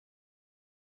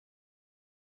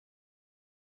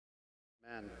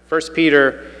1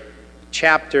 Peter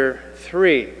chapter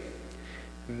 3.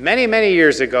 Many, many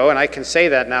years ago, and I can say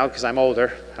that now because I'm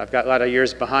older. I've got a lot of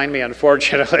years behind me,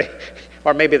 unfortunately.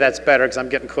 Or maybe that's better because I'm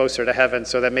getting closer to heaven,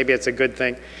 so that maybe it's a good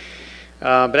thing.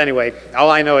 But anyway, all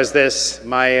I know is this.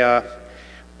 My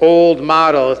old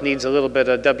model needs a little bit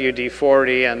of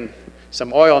WD-40 and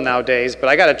some oil nowadays, but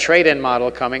I got a trade-in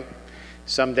model coming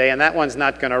someday, and that one's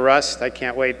not going to rust. I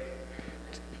can't wait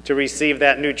to receive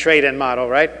that new trade-in model,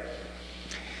 right?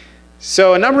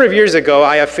 So a number of years ago,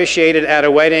 I officiated at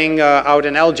a wedding out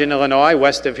in Elgin, Illinois,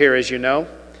 west of here, as you know.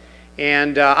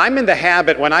 And I'm in the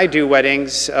habit, when I do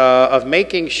weddings, of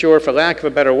making sure, for lack of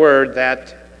a better word,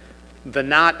 that the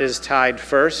knot is tied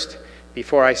first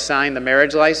before I sign the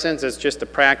marriage license. It's just a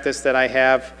practice that I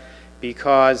have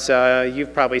because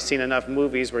you've probably seen enough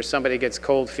movies where somebody gets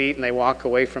cold feet and they walk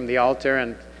away from the altar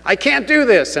and, "I can't do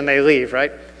this," and they leave,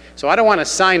 right? So I don't want to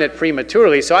sign it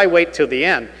prematurely, so I wait till the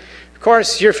end. Of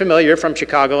course, you're familiar from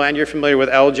Chicagoland, you're familiar with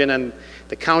Elgin, and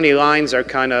the county lines are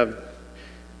kind of a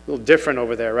little different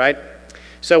over there, right?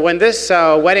 So when this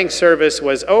wedding service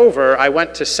was over, I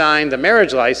went to sign the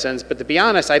marriage license, but to be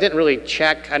honest, I didn't really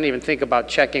check, I didn't even think about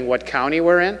checking what county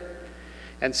we're in.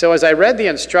 And so as I read the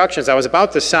instructions, I was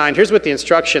about to sign, here's what the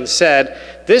instructions said: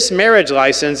 this marriage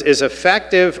license is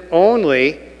effective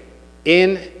only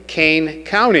in Kane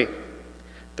County.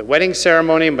 The wedding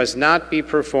ceremony must not be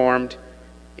performed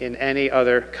in any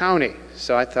other county.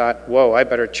 So I thought, whoa, I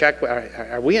better check.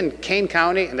 Are we in Kane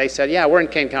County? And they said, yeah, we're in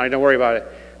Kane County, don't worry about it.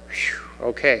 Whew,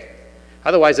 okay.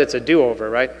 Otherwise, it's a do-over,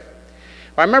 right?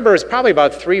 Well, I remember it was probably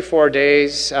about 3-4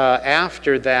 days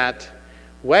after that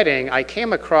wedding, I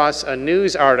came across a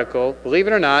news article, believe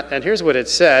it or not, and here's what it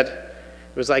said.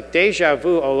 It was like deja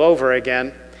vu all over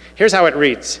again. Here's how it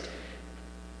reads.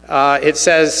 It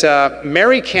says,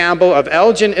 Mary Campbell of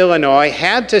Elgin, Illinois,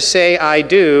 had to say I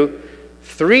do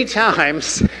 3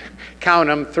 times, count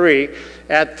them, 3,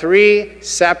 at 3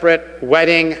 separate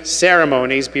wedding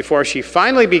ceremonies before she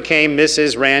finally became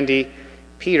Mrs. Randy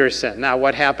Peterson. Now,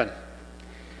 what happened?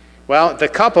 Well, the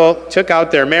couple took out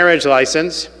their marriage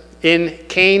license in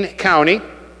Kane County,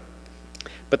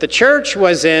 but the church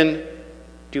was in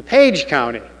DuPage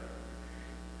County.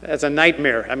 That's a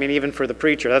nightmare. I mean, even for the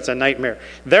preacher, that's a nightmare.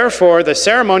 Therefore, the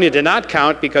ceremony did not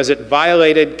count because it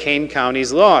violated Kane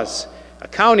County's laws. A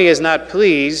county is not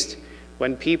pleased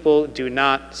when people do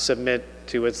not submit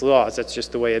to its laws. That's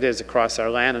just the way it is across our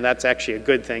land, and that's actually a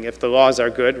good thing if the laws are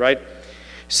good, right?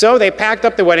 So they packed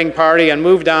up the wedding party and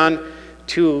moved on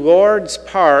to Lord's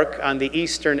Park on the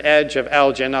eastern edge of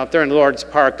Elgin. Now, if they're in Lord's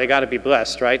Park, they got to be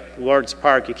blessed, right? Lord's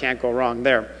Park, you can't go wrong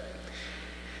there.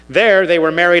 There, they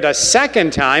were married a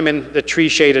second time in the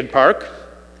tree-shaded park.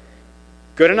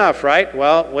 Good enough, right?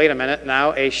 Well, wait a minute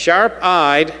now. A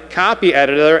sharp-eyed copy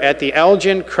editor at the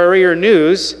Elgin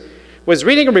Courier-News was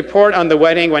reading a report on the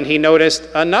wedding when he noticed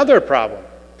another problem.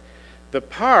 The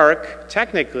park,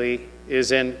 technically,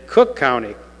 is in Cook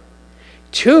County,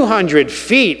 200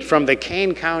 feet from the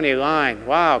Kane County line.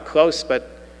 Wow, close, but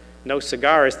no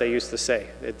cigars, they used to say.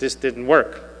 It just didn't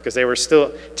work because they were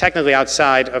still technically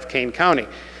outside of Kane County.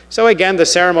 So again, the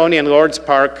ceremony in Lord's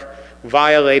Park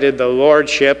violated the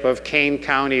lordship of Kane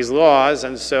County's laws,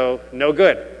 and so no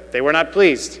good. They were not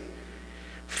pleased.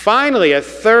 Finally, a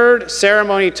third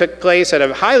ceremony took place at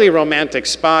a highly romantic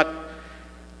spot,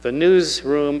 the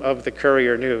newsroom of the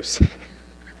Courier-News.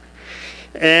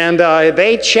 And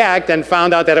they checked and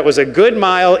found out that it was a good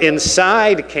mile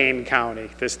inside Kane County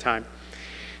this time.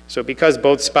 So because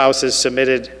both spouses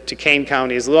submitted to Kane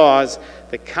County's laws,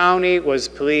 the county was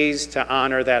pleased to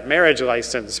honor that marriage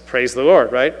license. Praise the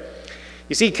Lord, right?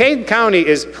 You see, Kane County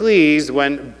is pleased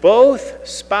when both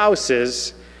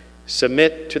spouses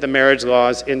submit to the marriage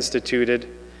laws instituted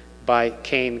by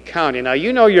Kane County. Now,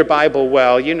 you know your Bible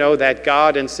well. You know that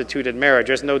God instituted marriage.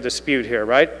 There's no dispute here,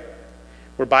 right?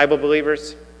 We're Bible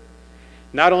believers.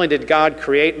 Not only did God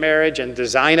create marriage and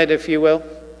design it, if you will,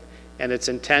 and its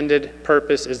intended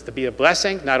purpose is to be a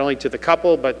blessing, not only to the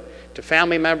couple, but to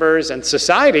family members and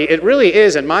society. It really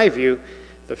is, in my view,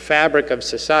 the fabric of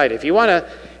society. If you want to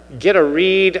get a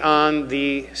read on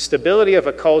the stability of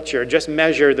a culture, just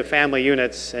measure the family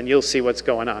units and you'll see what's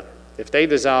going on. If they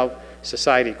dissolve,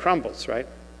 society crumbles, right?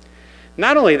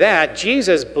 Not only that,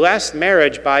 Jesus blessed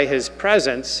marriage by his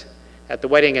presence at the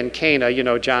wedding in Cana, you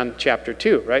know, John chapter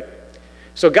 2, right?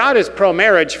 So God is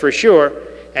pro-marriage for sure,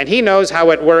 and he knows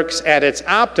how it works at its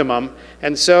optimum.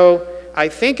 And so I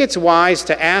think it's wise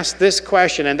to ask this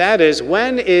question, and that is,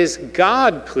 when is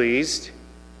God pleased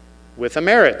with a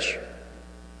marriage?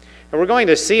 And we're going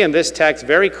to see in this text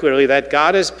very clearly that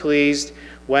God is pleased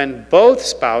when both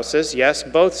spouses, yes,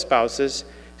 both spouses,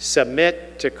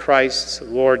 submit to Christ's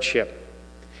lordship.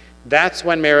 That's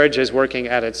when marriage is working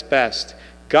at its best.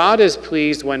 God is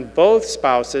pleased when both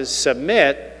spouses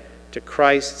submit to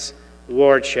Christ's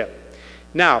lordship.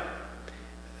 Now,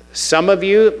 some of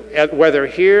you, whether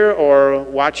here or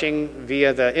watching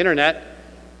via the internet,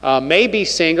 may be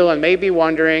single and may be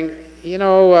wondering,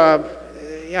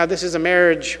 yeah, this is a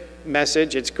marriage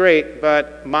message, it's great,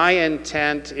 but my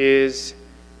intent is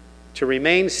to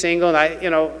remain single,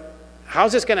 and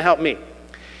how's this going to help me?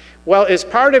 Well, is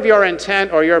part of your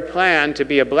intent or your plan to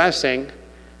be a blessing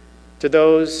to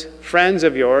those friends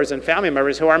of yours and family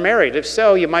members who are married? If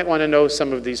so, you might want to know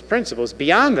some of these principles.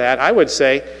 Beyond that, I would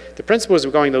say the principles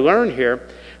we're going to learn here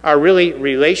are really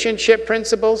relationship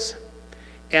principles,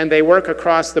 and they work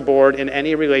across the board in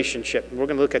any relationship. We're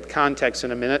going to look at context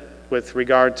in a minute with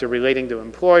regard to relating to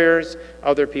employers,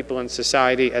 other people in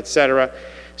society, etc.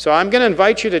 So I'm going to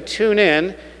invite you to tune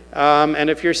in, and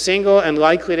if you're single and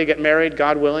likely to get married,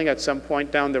 God willing, at some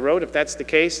point down the road, if that's the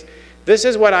case, this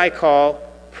is what I call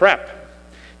prep.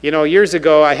 Years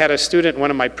ago, I had a student in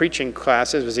one of my preaching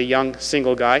classes, was a young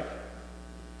single guy,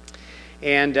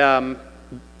 and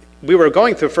we were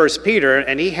going through 1 Peter,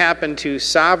 and he happened to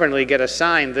sovereignly get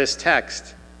assigned this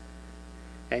text.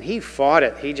 And he fought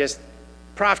it. He just,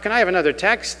 Prof, can I have another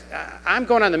text? I'm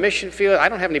going on the mission field. I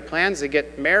don't have any plans to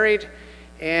get married,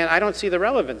 and I don't see the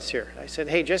relevance here. I said,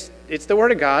 hey, it's the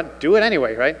Word of God. Do it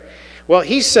anyway, right? Well,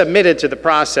 he submitted to the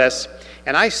process,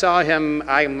 and I saw him,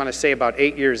 I'm going to say about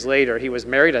 8 years later. He was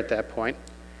married at that point,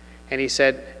 and he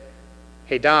said,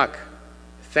 hey, Doc,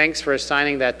 thanks for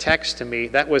assigning that text to me.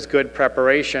 That was good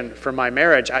preparation for my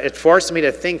marriage. It forced me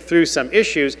to think through some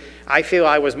issues. I feel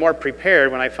I was more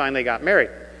prepared when I finally got married.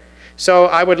 So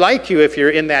I would like you, if you're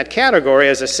in that category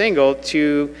as a single,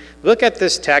 to look at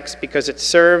this text because it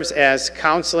serves as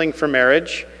counseling for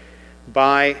marriage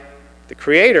by the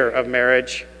creator of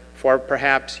marriage for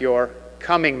perhaps your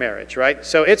coming marriage, right?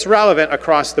 So it's relevant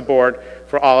across the board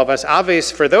for all of us. Obvious,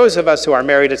 for those of us who are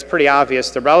married, it's pretty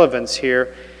obvious the relevance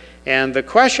here. And the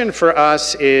question for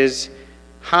us is,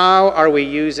 how are we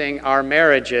using our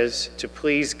marriages to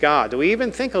please God? Do we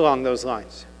even think along those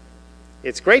lines?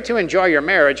 It's great to enjoy your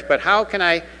marriage, but how can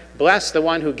I bless the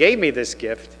one who gave me this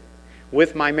gift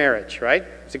with my marriage, right?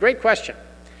 It's a great question.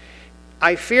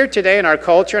 I fear today in our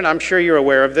culture, and I'm sure you're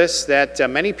aware of this, that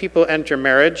many people enter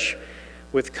marriage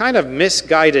with kind of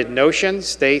misguided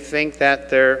notions. They think that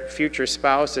their future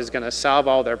spouse is going to solve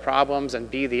all their problems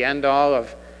and be the end-all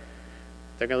of,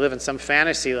 they're going to live in some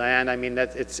fantasy land. I mean,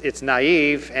 it's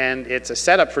naive, and it's a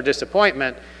setup for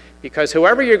disappointment, because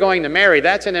whoever you're going to marry,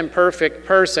 that's an imperfect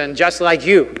person just like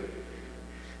you.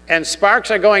 And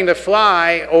sparks are going to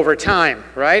fly over time,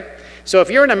 right? So if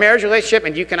you're in a marriage relationship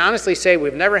and you can honestly say,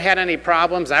 we've never had any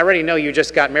problems, I already know you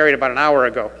just got married about an hour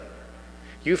ago.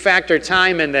 You factor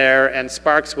time in there and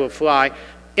sparks will fly.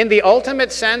 In the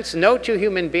ultimate sense, no two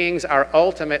human beings are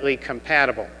ultimately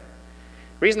compatible.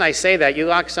 The reason I say that, you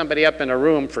lock somebody up in a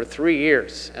room for 3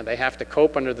 years and they have to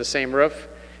cope under the same roof.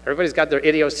 Everybody's got their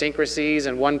idiosyncrasies,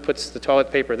 and one puts the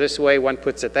toilet paper this way, one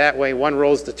puts it that way, one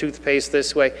rolls the toothpaste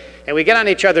this way, and we get on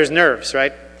each other's nerves,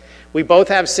 right? We both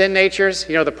have sin natures.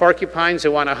 The porcupines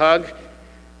who want to hug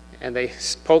and they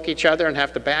poke each other and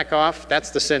have to back off.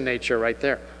 That's the sin nature right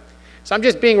there. So I'm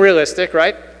just being realistic,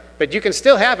 right? But you can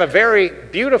still have a very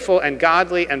beautiful and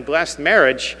godly and blessed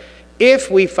marriage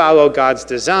if we follow God's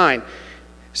design.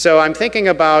 So I'm thinking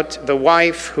about the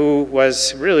wife who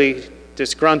was really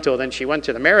disgruntled, and she went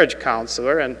to the marriage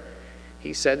counselor, and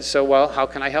he said, so, well, how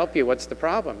can I help you? What's the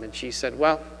problem? And she said,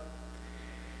 well,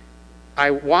 I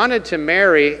wanted to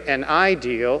marry an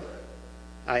ideal.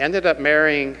 I ended up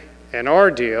marrying an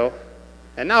ordeal,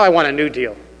 and now I want a new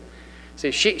deal. See,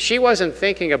 she wasn't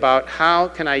thinking about how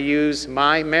can I use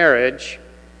my marriage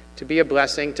to be a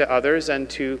blessing to others and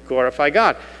to glorify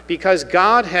God. Because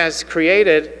God has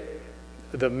created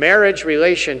the marriage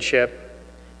relationship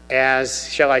as,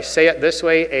 shall I say it this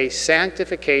way, a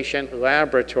sanctification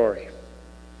laboratory.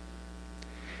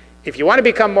 If you want to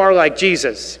become more like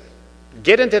Jesus,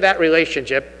 get into that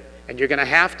relationship and you're going to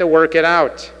have to work it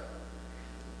out.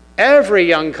 Every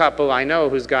young couple I know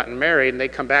who's gotten married, and they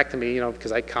come back to me,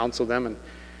 because I counsel them,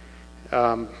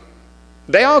 and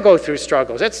they all go through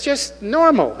struggles. It's just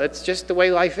normal. It's just the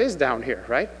way life is down here,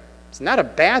 right? It's not a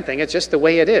bad thing. It's just the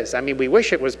way it is. I mean, we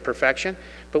wish it was perfection,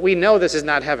 but we know this is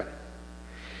not heaven.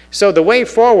 So the way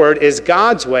forward is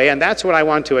God's way, and that's what I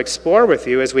want to explore with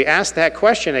you as we ask that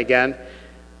question again.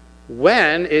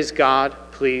 When is God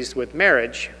pleased with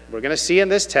marriage? We're going to see in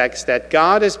this text that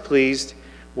God is pleased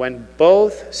when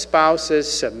both spouses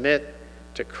submit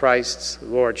to Christ's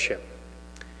lordship.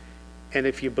 And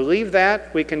if you believe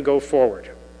that, we can go forward.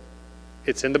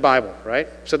 It's in the Bible, right?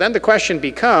 So then the question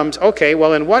becomes, okay,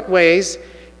 well, in what ways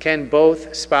can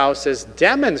both spouses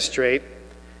demonstrate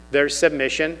their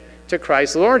submission to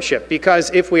Christ's lordship? Because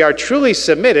if we are truly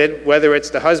submitted, whether it's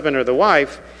the husband or the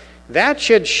wife, that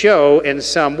should show in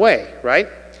some way, right?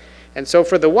 And so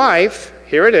for the wife,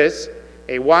 here it is,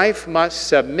 a wife must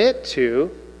submit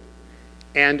to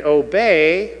and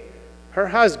obey her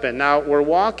husband. Now, we're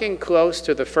walking close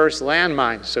to the first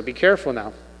landmine, so be careful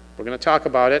now. We're going to talk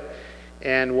about it.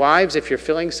 And wives, if you're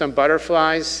feeling some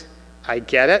butterflies, I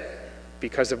get it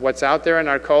because of what's out there in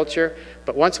our culture.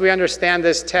 But once we understand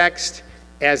this text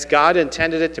as God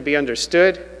intended it to be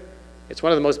understood, it's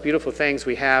one of the most beautiful things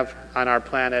we have on our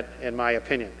planet, in my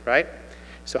opinion, right?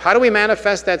 So how do we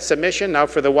manifest that submission? Now,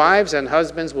 for the wives and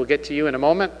husbands, we'll get to you in a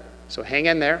moment, so hang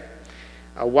in there.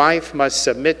 A wife must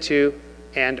submit to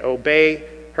and obey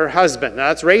her husband. Now,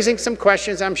 that's raising some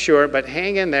questions, I'm sure, but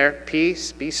hang in there.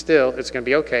 Peace, be still. It's going to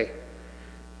be okay.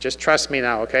 Just trust me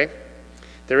now, okay?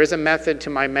 There is a method to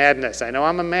my madness. I know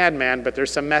I'm a madman, but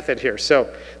there's some method here.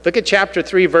 So look at chapter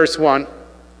 3, verse 1.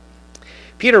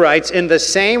 Peter writes, in the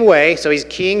same way, so he's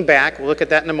keying back. We'll look at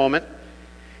that in a moment.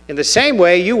 In the same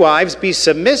way, you wives, be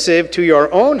submissive to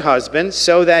your own husbands,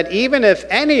 so that even if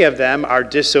any of them are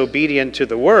disobedient to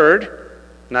the word,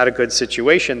 not a good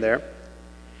situation there,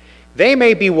 they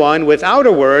may be won without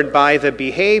a word by the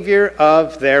behavior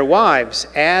of their wives,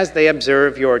 as they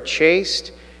observe your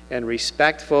chaste and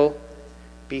respectful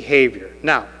behavior.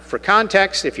 Now, for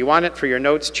context, if you want it for your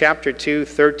notes, chapter 2,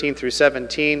 13 through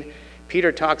 17,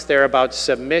 Peter talks there about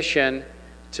submission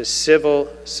to civil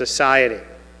society,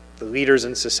 the leaders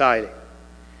in society.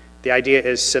 The idea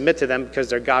is submit to them because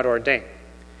they're God ordained.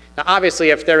 Now, obviously,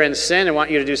 if they're in sin and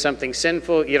want you to do something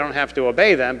sinful, you don't have to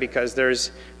obey them because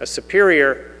there's a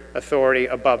superior authority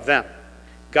above them.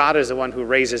 God is the one who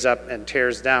raises up and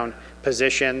tears down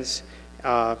positions,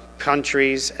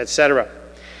 countries, etc.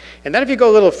 And then if you go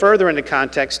a little further into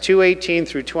context, 2:18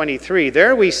 through 23,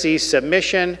 there we see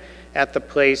submission at the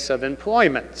place of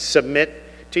employment. Submit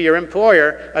to your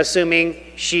employer, assuming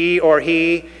she or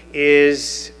he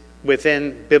is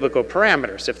within biblical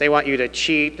parameters. If they want you to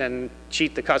cheat and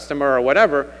cheat the customer or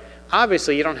whatever,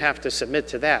 obviously you don't have to submit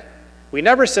to that. We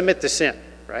never submit to sin,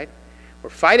 right? We're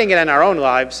fighting it in our own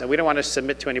lives, and we don't want to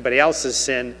submit to anybody else's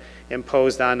sin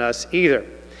imposed on us either.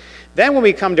 Then when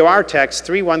we come to our text,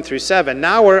 3:1 through 7,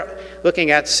 now we're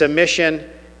looking at submission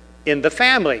in the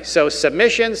family. So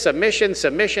submission, submission,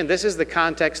 submission, this is the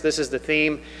context, this is the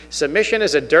theme. Submission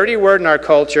is a dirty word in our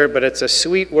culture, but it's a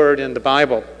sweet word in the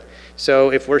Bible.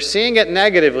 So if we're seeing it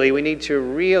negatively, we need to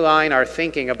realign our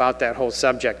thinking about that whole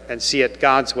subject and see it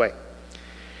God's way.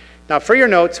 Now, for your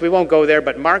notes, we won't go there,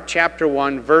 but Mark chapter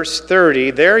 1, verse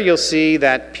 30, there you'll see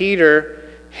that Peter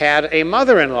had a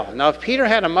mother-in-law. Now, if Peter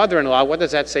had a mother-in-law, what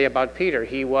does that say about Peter?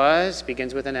 He was,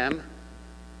 begins with an M,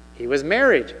 he was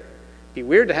married. It'd be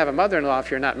weird to have a mother-in-law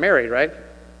if you're not married, right?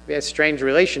 We had a strange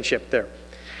relationship there.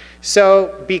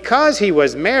 So, because he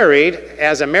was married,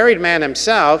 as a married man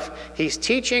himself, he's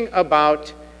teaching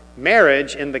about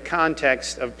marriage in the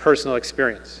context of personal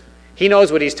experience. He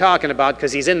knows what he's talking about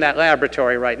because he's in that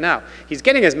laboratory right now. He's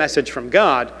getting his message from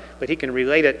God, but he can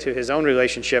relate it to his own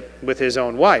relationship with his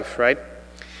own wife, right?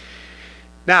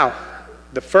 Now,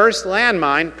 the first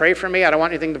landmine, pray for me, I don't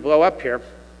want anything to blow up here.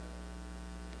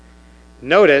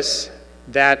 Notice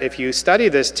that if you study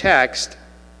this text,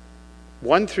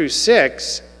 1 through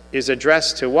 6 is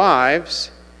addressed to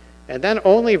wives, and then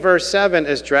only verse 7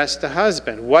 is addressed to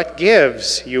husband. What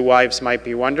gives, you wives might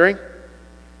be wondering?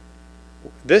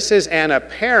 This is an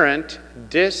apparent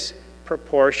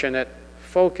disproportionate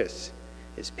focus.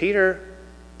 Is Peter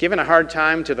giving a hard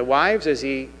time to the wives? Is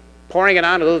he pouring it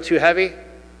on a little too heavy?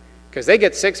 Because they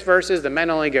get 6 verses, the men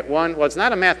only get 1. Well, it's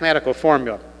not a mathematical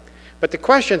formula. But the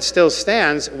question still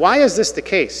stands, why is this the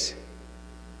case?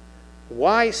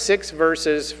 Why 6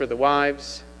 verses for the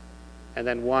wives and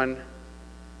then 1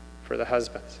 for the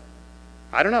husbands?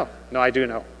 I don't know. No, I do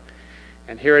know.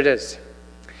 And here it is.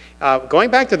 Going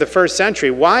back to the first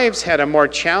century, wives had a more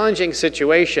challenging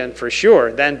situation for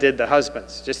sure than did the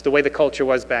husbands, just the way the culture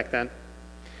was back then.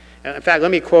 And in fact, let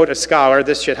me quote a scholar.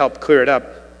 This should help clear it up.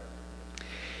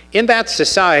 In that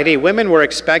society, women were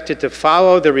expected to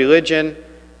follow the religion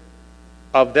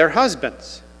of their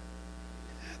husbands.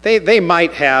 They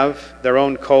might have their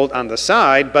own cult on the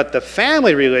side, but the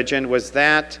family religion was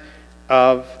that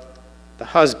of the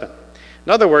husband.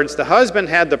 In other words, the husband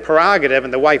had the prerogative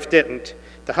and the wife didn't.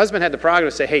 The husband had the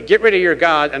prerogative to say, hey, get rid of your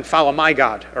God and follow my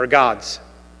God, or gods.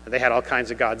 And they had all kinds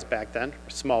of gods back then,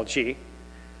 small g,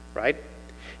 right?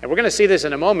 And we're going to see this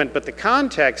in a moment, but the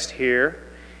context here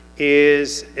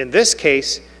is, in this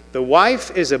case, the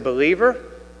wife is a believer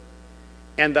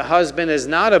and the husband is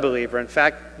not a believer. In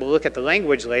fact, we'll look at the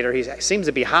language later. He seems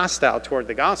to be hostile toward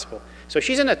the gospel. So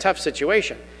she's in a tough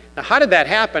situation. Now, how did that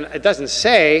happen? It doesn't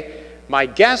say. My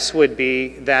guess would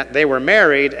be that they were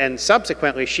married and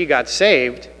subsequently she got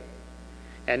saved,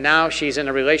 and now she's in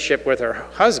a relationship with her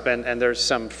husband, and there's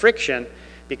some friction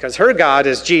because her God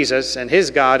is Jesus and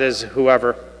his God is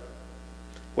whoever,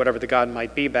 whatever the God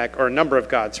might be back, or a number of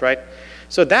gods, right?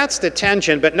 So that's the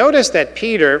tension. But notice that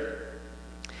Peter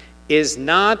is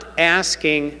not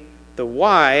asking the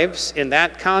wives in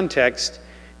that context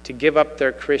to give up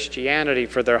their Christianity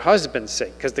for their husband's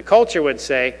sake, because the culture would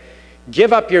say,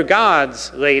 give up your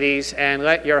gods, ladies, and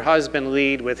let your husband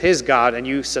lead with his God, and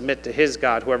you submit to his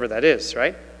God, whoever that is,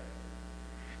 right?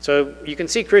 So you can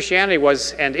see Christianity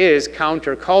was and is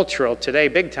countercultural today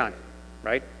big time,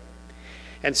 right?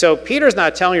 And so Peter's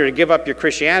not telling her to give up your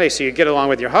Christianity so you get along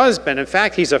with your husband. In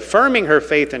fact, he's affirming her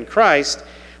faith in Christ,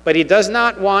 but he does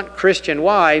not want Christian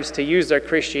wives to use their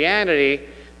Christianity,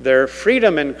 their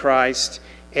freedom in Christ,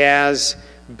 as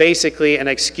basically an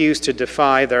excuse to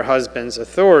defy their husband's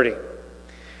authority.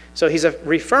 So he's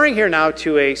referring here now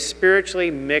to a spiritually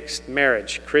mixed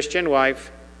marriage, Christian wife,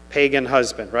 pagan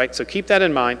husband, right? So keep that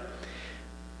in mind.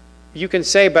 You can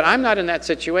say, but I'm not in that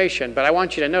situation, but I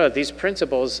want you to know that these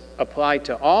principles apply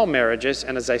to all marriages,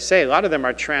 and as I say, a lot of them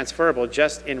are transferable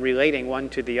just in relating one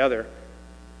to the other.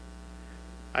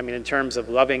 I mean, in terms of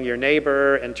loving your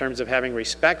neighbor, in terms of having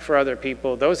respect for other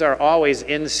people, those are always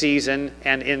in season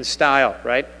and in style,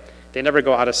 right? They never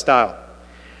go out of style.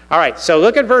 All right, so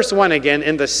look at verse 1 again.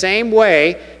 In the same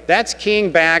way, that's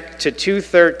keying back to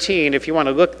 2:13, if you want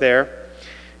to look there.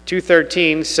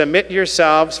 2:13, submit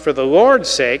yourselves for the Lord's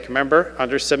sake. Remember,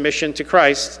 under submission to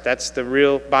Christ. That's the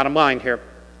real bottom line here.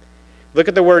 Look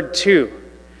at the word to.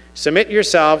 Submit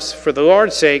yourselves for the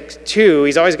Lord's sake to.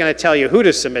 He's always going to tell you who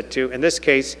to submit to. In this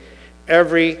case,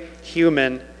 every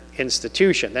human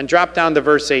institution. Then drop down to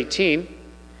verse 18.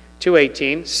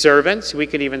 2:18, servants, we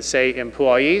could even say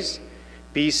employees.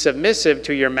 Be submissive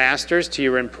to your masters, to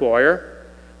your employer,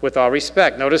 with all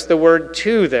respect. Notice the word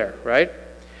to there, right?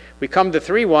 We come to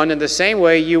 3:1, in the same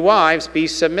way, you wives, be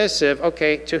submissive.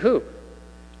 Okay, to who?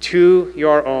 To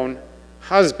your own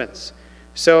husbands.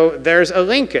 So there's a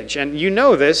linkage, and you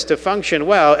know this, to function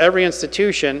well, every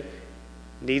institution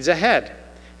needs a head,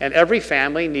 and every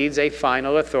family needs a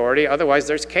final authority, otherwise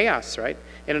there's chaos, right?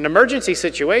 In an emergency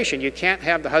situation, you can't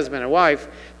have the husband and wife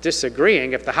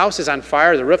disagreeing. If the house is on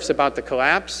fire, the roof's about to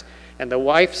collapse, and the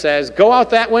wife says, go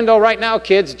out that window right now,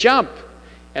 kids, jump.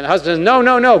 And the husband says, no,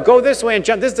 no, no, go this way and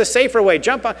jump. This is the safer way,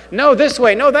 jump on. No, this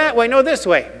way, no, that way, no, this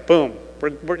way. Boom,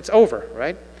 it's over,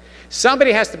 right?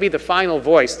 Somebody has to be the final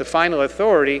voice, the final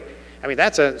authority. I mean,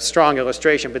 that's a strong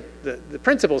illustration, but the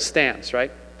principle stands,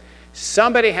 right?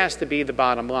 Somebody has to be the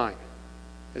bottom line.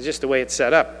 It's just the way it's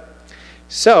set up.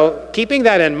 So, keeping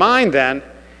that in mind then,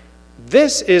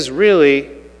 this is really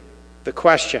the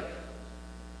question.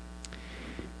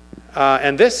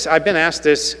 And this, I've been asked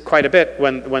this quite a bit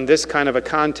when this kind of a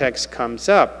context comes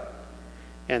up.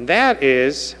 And that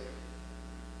is,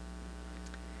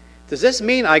 does this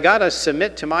mean I got to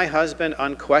submit to my husband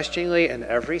unquestioningly in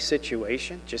every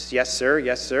situation? Just yes, sir,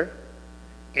 yes, sir.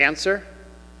 Answer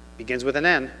begins with an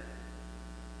N.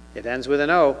 It ends with an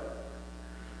O.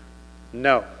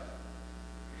 No.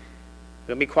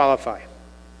 Let me qualify.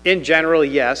 In general,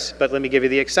 yes, but let me give you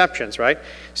the exceptions, right?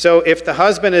 So if the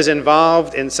husband is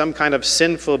involved in some kind of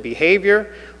sinful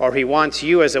behavior, or he wants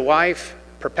you as a wife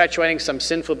perpetuating some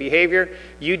sinful behavior,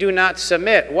 you do not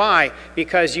submit. Why?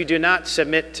 Because you do not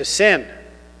submit to sin.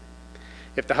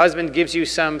 If the husband gives you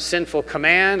some sinful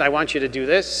command, I want you to do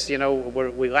this, you know,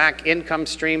 we lack income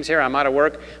streams here, I'm out of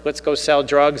work, let's go sell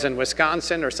drugs in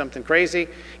Wisconsin or something crazy.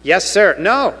 Yes, sir.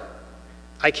 No,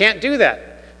 I can't do that.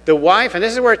 The wife, and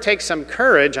this is where it takes some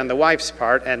courage on the wife's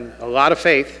part and a lot of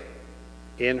faith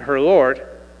in her Lord,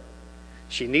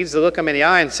 she needs to look him in the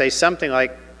eye and say something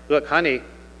like, look, honey,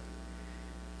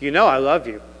 you know I love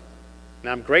you,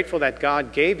 and I'm grateful that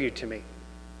God gave you to me.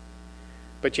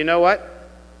 But you know what?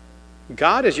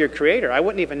 God is your creator. I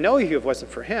wouldn't even know you if it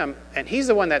wasn't for him, and he's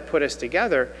the one that put us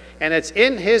together, and it's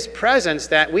in his presence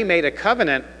that we made a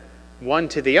covenant one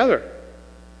to the other.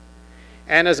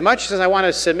 And as much as I want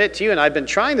to submit to you, and I've been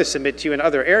trying to submit to you in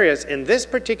other areas, in this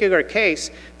particular case,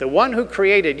 the one who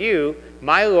created you,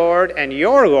 my Lord and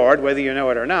your Lord, whether you know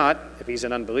it or not, if he's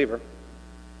an unbeliever,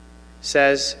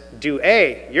 says, do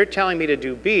A. You're telling me to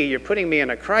do B. You're putting me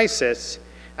in a crisis.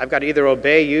 I've got to either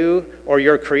obey you or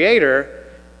your Creator.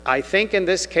 I think in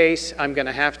this case, I'm going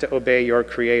to have to obey your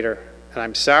Creator. And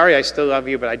I'm sorry, I still love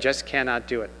you, but I just cannot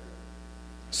do it.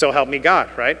 So help me God,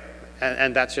 right?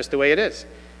 And that's just the way it is.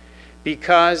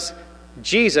 Because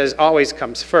Jesus always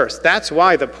comes first. That's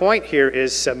why the point here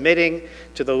is submitting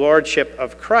to the lordship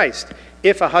of Christ.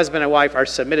 If a husband and wife are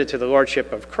submitted to the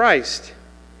lordship of Christ,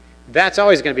 that's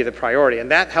always going to be the priority.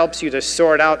 And that helps you to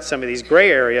sort out some of these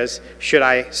gray areas, should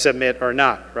I submit or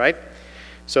not, right?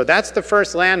 So that's the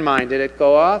first landmine. Did it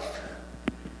go off?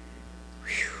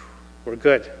 Whew, we're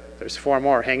good. There's 4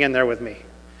 more. Hang in there with me.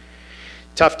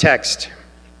 Tough text.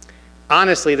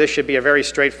 Honestly, this should be a very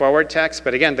straightforward text,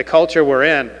 but again, the culture we're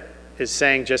in is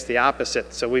saying just the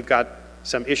opposite. So we've got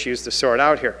some issues to sort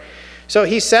out here. So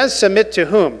he says, submit to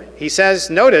whom? He says,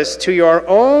 notice, to your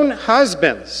own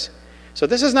husbands. So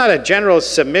this is not a general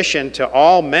submission to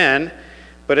all men,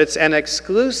 but it's an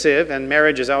exclusive, and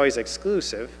marriage is always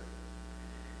exclusive,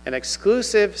 an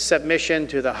exclusive submission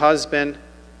to the husband,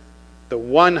 the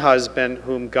one husband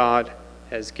whom God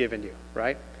has given you,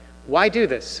 right? Why do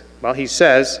this? Well, he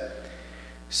says,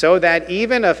 so that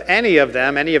even if any of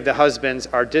them, any of the husbands,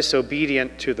 are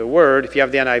disobedient to the word, if you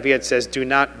have the NIV, it says, do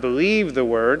not believe the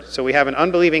word. So we have an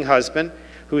unbelieving husband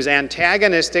who's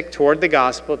antagonistic toward the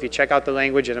gospel. If you check out the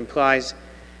language, it implies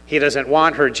he doesn't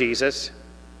want her Jesus.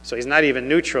 So he's not even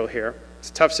neutral here. It's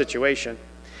a tough situation.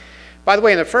 By the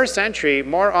way, in the first century,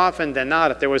 more often than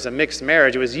not, if there was a mixed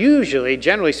marriage, it was usually,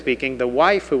 generally speaking, the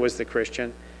wife who was the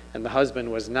Christian and the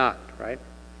husband was not, right?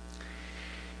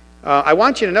 I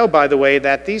want you to know, by the way,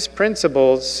 that these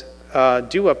principles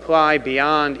do apply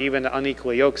beyond even the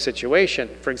unequally yoked situation.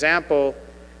 For example,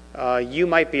 you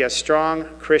might be a strong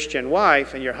Christian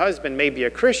wife, and your husband may be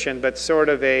a Christian, but sort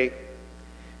of a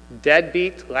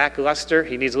deadbeat, lackluster.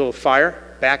 He needs a little fire,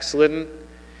 backslidden.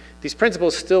 These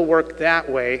principles still work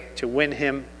that way to win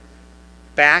him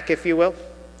back, if you will,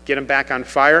 get him back on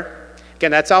fire. Again,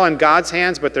 that's all in God's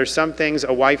hands, but there's some things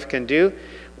a wife can do.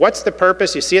 What's the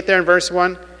purpose? You see it there in verse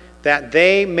 1? That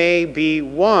they may be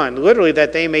won. Literally,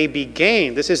 that they may be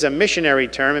gained. This is a missionary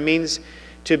term. It means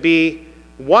to be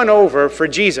won over for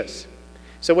Jesus.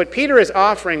 So what Peter is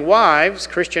offering wives,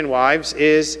 Christian wives,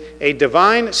 is a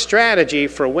divine strategy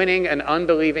for winning an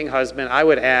unbelieving husband. I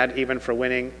would add, even for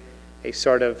winning a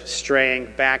sort of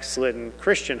straying, backslidden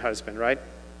Christian husband, right?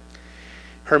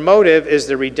 Her motive is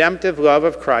the redemptive love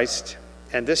of Christ,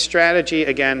 and this strategy,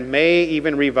 again, may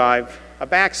even revive a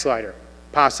backslider,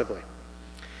 possibly.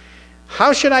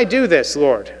 How should I do this,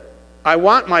 Lord? I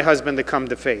want my husband to come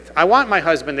to faith. I want my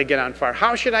husband to get on fire.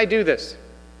 How should I do this?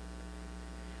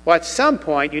 Well, at some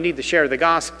point, you need to share the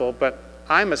gospel, but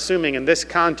I'm assuming in this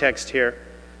context here,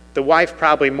 the wife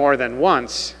probably more than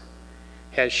once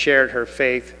has shared her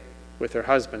faith with her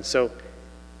husband. So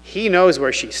he knows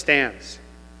where she stands.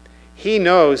 He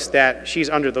knows that she's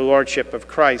under the lordship of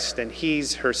Christ and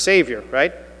he's her Savior,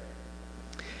 right?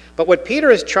 But what Peter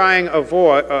is trying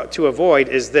to avoid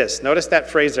is this. Notice that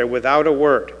phrase there, without a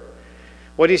word.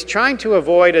 What he's trying to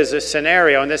avoid is a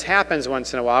scenario, and this happens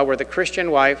once in a while, where the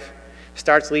Christian wife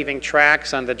starts leaving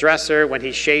tracks on the dresser. When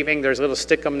he's shaving, there's little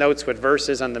stick-em notes with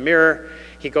verses on the mirror.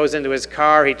 He goes into his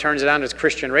car, he turns it on, his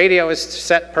Christian radio is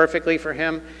set perfectly for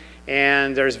him,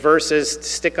 and there's verses,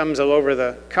 stick-ems all over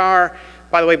the car.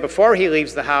 By the way, before he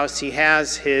leaves the house, he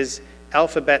has his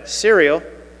alphabet cereal,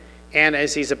 and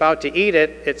as he's about to eat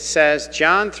it, it says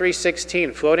John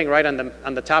 3:16 floating right on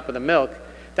the top of the milk.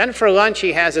 Then for lunch,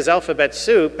 he has his alphabet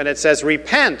soup, and it says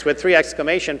repent with 3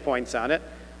 exclamation points on it.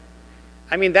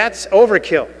 I mean, that's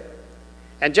overkill.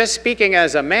 And just speaking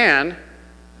as a man,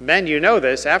 men, you know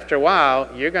this, after a while,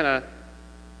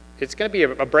 it's going to be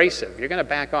abrasive. You're going to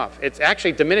back off. It's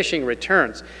actually diminishing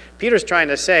returns. Peter's trying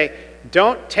to say,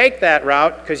 don't take that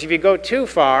route, because if you go too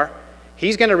far,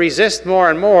 he's going to resist more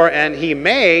and more, and he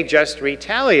may just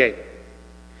retaliate.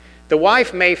 The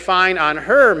wife may find on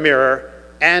her mirror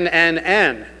N,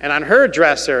 and on her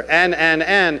dresser N,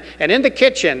 and in the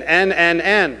kitchen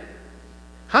N.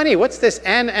 Honey, what's this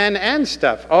N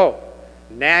stuff? Oh,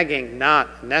 nagging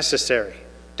not necessary.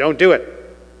 Don't do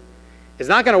it. It's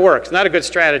not going to work. It's not a good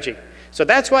strategy. So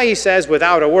that's why he says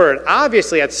without a word.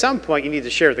 Obviously, at some point, you need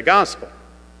to share the gospel.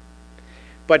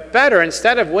 But better,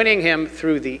 instead of winning him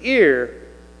through the ear,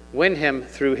 win him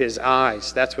through his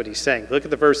eyes. That's what he's saying. Look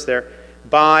at the verse there.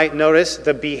 By, notice,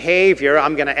 the behavior,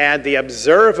 I'm going to add the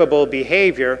observable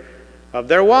behavior of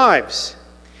their wives.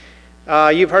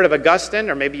 You've heard of Augustine,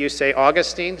 or maybe you say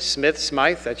Augustine,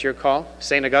 Smythe, that's your call,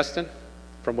 St. Augustine,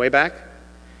 from way back.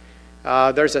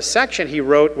 There's a section he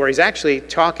wrote where he's actually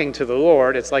talking to the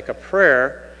Lord. It's like a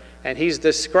prayer, and he's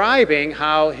describing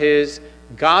how his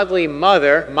godly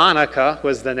mother, Monica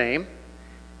was the name,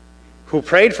 who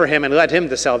prayed for him and led him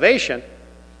to salvation,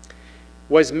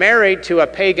 was married to a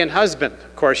pagan husband.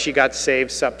 Of course, she got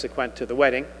saved subsequent to the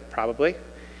wedding, probably.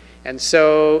 And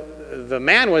so the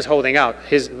man was holding out.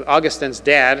 Augustine's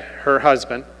dad, her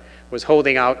husband, was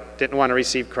holding out, didn't want to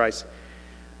receive Christ.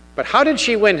 But how did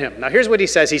she win him? Now here's what he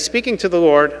says. He's speaking to the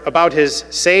Lord about his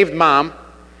saved mom.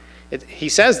 He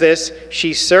says this,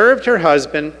 she served her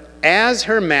husband as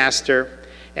her master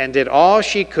and did all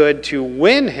she could to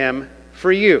win him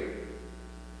for you,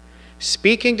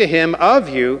 speaking to him of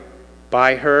you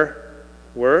by her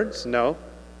words, no,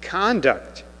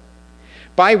 conduct,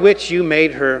 by which you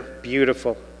made her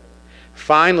beautiful.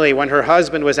 Finally, when her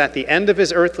husband was at the end of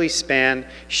his earthly span,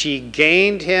 she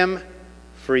gained him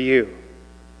for you.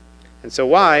 And so,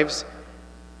 wives,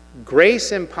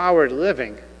 grace-empowered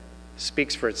living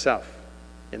speaks for itself.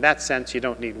 In that sense, you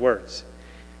don't need words.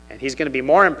 And he's going to be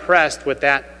more impressed with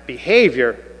that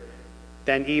behavior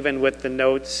than even with the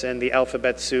notes and the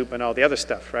alphabet soup and all the other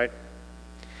stuff, right?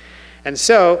 And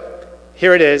so,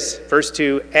 here it is, verse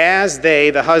 2, as they,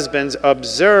 the husbands,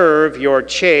 observe your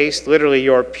chaste, literally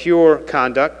your pure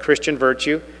conduct, Christian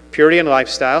virtue, purity and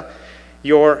lifestyle,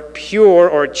 your pure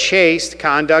or chaste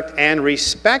conduct and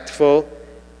respectful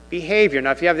behavior.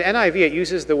 Now, if you have the NIV, it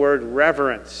uses the word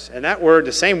reverence. And that word,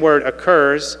 the same word,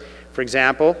 occurs, for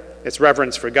example, it's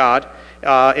reverence for God.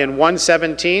 In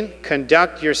 1:17,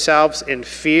 conduct yourselves in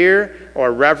fear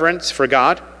or reverence for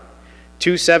God.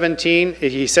 2:17,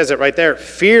 he says it right there,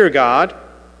 fear God.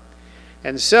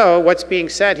 And so, what's being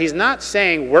said, he's not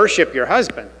saying worship your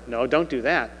husband. No, don't do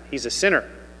that. He's a sinner.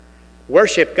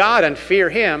 Worship God and fear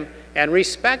him and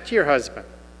respect your husband.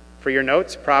 For your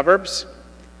notes, Proverbs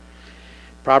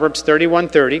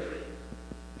 31:30.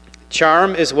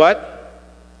 Charm is what?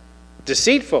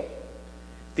 Deceitful.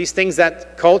 These things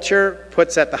that culture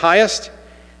puts at the highest.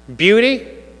 Beauty,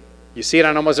 you see it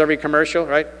on almost every commercial,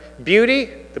 right? Beauty,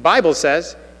 the Bible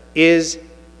says, is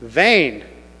vain.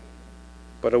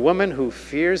 But a woman who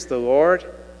fears the Lord,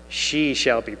 she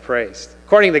shall be praised,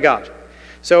 according to God.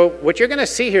 So what you're going to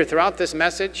see here throughout this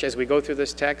message as we go through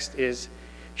this text is,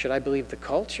 should I believe the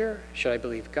culture? Should I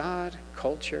believe God?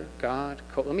 Culture, God.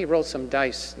 Let me roll some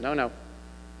dice. No.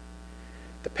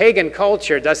 The pagan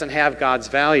culture doesn't have God's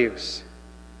values.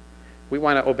 We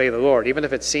want to obey the Lord, even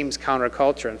if it seems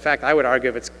counterculture. In fact, I would argue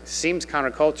if it seems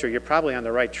counterculture, you're probably on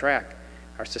the right track.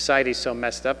 Our society's so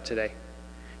messed up today.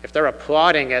 If they're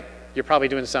applauding it, you're probably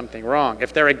doing something wrong.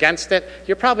 If they're against it,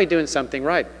 you're probably doing something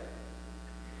right.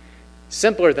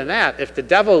 Simpler than that. If the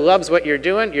devil loves what you're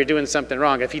doing something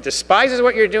wrong. If he despises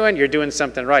what you're doing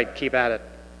something right. Keep at it.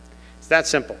 It's that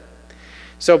simple.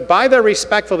 So by their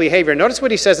respectful behavior, notice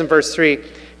what he says in verse 3,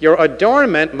 your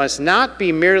adornment must not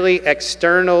be merely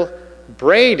external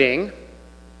braiding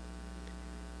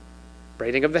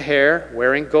of the hair,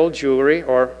 wearing gold jewelry,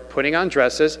 or putting on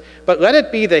dresses, but let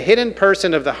it be the hidden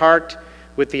person of the heart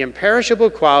with the imperishable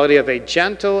quality of a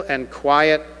gentle and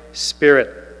quiet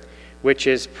spirit, which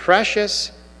is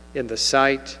precious in the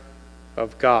sight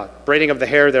of God. Braiding of the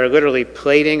hair, they're literally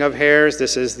plaiting of hairs.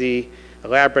 This is the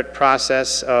elaborate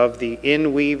process of the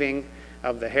inweaving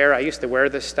of the hair. I used to wear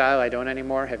this style. I don't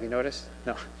anymore. Have you noticed?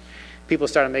 No. People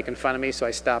started making fun of me, so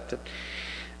I stopped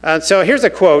it. So here's a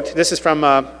quote. This is from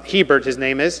Hebert, his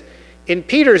name is. In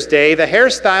Peter's day, the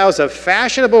hairstyles of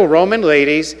fashionable Roman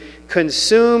ladies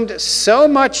consumed so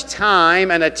much time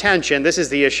and attention, this is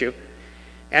the issue,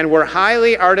 and were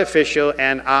highly artificial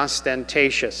and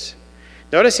ostentatious.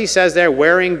 Notice he says there,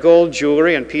 wearing gold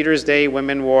jewelry. In Peter's day,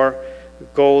 women wore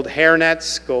gold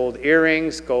hairnets, gold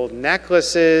earrings, gold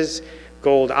necklaces,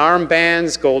 gold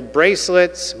armbands, gold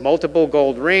bracelets, multiple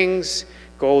gold rings,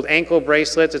 gold ankle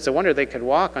bracelets. It's a wonder they could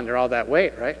walk under all that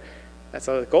weight, right?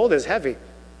 Gold is heavy.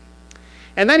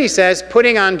 And then he says,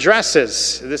 putting on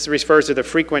dresses. This refers to the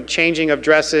frequent changing of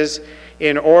dresses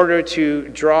in order to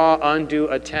draw undue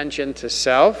attention to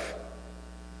self.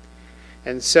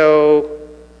 And so,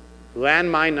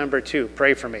 landmine number 2,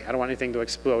 pray for me. I don't want anything to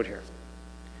explode here.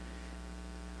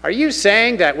 Are you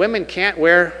saying that women can't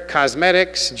wear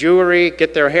cosmetics, jewelry,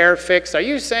 get their hair fixed? Are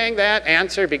you saying that?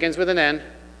 Answer begins with an N,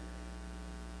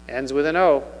 ends with an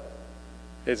O.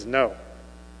 It's no.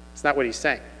 It's not what he's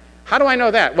saying. How do I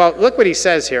know that? Well, look what he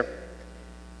says here.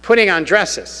 Putting on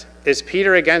dresses. Is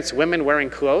Peter against women wearing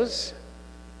clothes?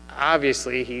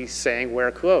 Obviously, he's saying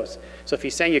wear clothes. So if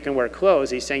he's saying you can wear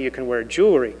clothes, he's saying you can wear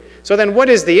jewelry. So then what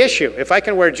is the issue? If I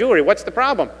can wear jewelry, what's the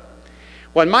problem?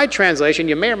 Well, in my translation,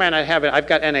 you may or may not have it. I've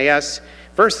got NAS.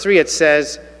 Verse 3, it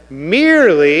says,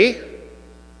 merely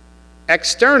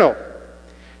external.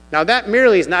 Now, that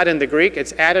merely is not in the Greek.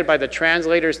 It's added by the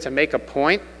translators to make a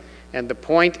point. And the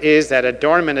point is that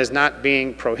adornment is not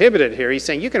being prohibited here. He's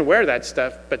saying you can wear that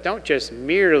stuff, but don't just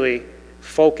merely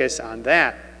focus on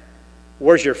that.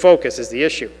 Where's your focus is the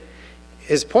issue.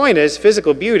 His point is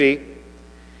physical beauty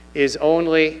is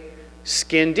only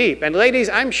skin deep. And ladies,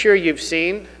 I'm sure you've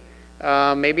seen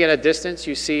Maybe at a distance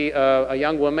you see a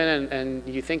young woman and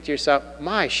you think to yourself,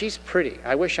 my, she's pretty.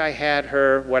 I wish I had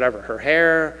her, whatever, her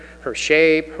hair, her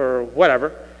shape, her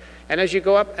whatever. And as you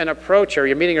go up and approach her,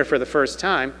 you're meeting her for the first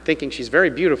time, thinking she's very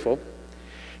beautiful.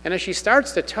 And as she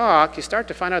starts to talk, you start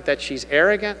to find out that she's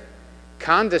arrogant,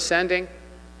 condescending,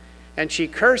 and she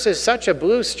curses such a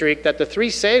blue streak that the 3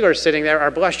 sailors sitting there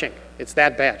are blushing. It's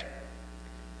that bad.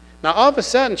 Now, all of a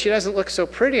sudden, she doesn't look so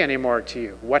pretty anymore to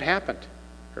you. What happened?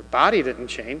 Her body didn't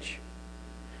change.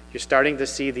 You're starting to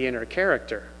see the inner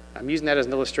character. I'm using that as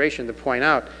an illustration to point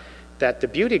out that the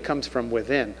beauty comes from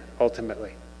within,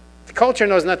 ultimately. The culture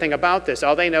knows nothing about this.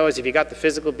 All they know is if you got the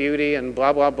physical beauty and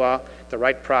blah, blah, blah, the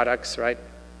right products, right?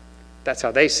 That's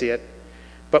how they see it.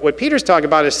 But what Peter's talking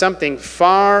about is something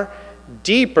far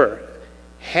deeper.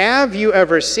 Have you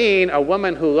ever seen a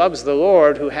woman who loves the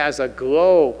Lord who has a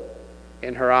glow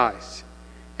in her eyes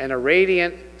and a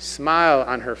radiant smile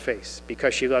on her face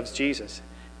because she loves Jesus?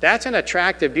 That's an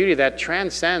attractive beauty that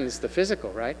transcends the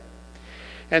physical, right?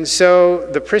 And so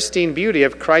the pristine beauty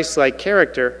of Christ-like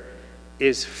character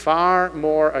is far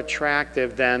more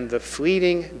attractive than the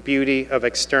fleeting beauty of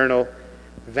external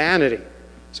vanity.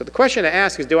 So the question to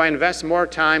ask is, do I invest more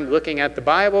time looking at the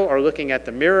Bible or looking at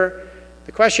the mirror?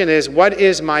 The question is, what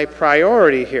is my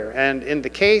priority here? And in the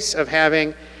case of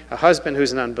having a husband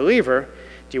who's an unbeliever,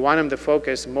 do you want him to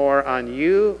focus more on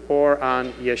you or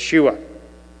on Yeshua?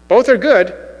 Both are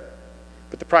good,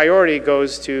 but the priority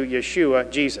goes to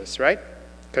Yeshua, Jesus, right?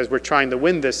 Because we're trying to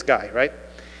win this guy, right?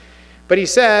 But he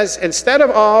says, instead of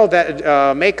all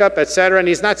that makeup, etc., and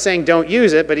he's not saying don't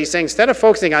use it, but he's saying instead of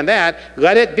focusing on that,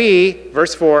 let it be,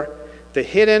 verse 4, the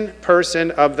hidden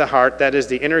person of the heart, that is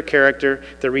the inner character,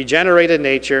 the regenerated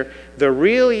nature, the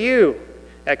real you,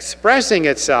 expressing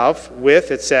itself with,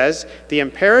 it says, the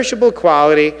imperishable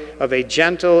quality of a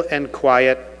gentle and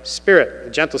quiet spirit. A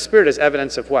gentle spirit is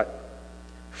evidence of what?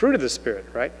 Fruit of the Spirit,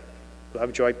 right?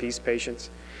 Love, joy, peace, patience.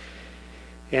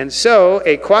 And so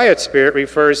a quiet spirit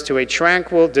refers to a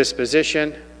tranquil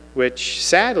disposition, which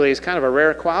sadly is kind of a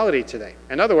rare quality today.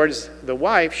 In other words, the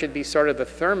wife should be sort of the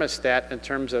thermostat in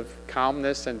terms of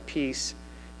calmness and peace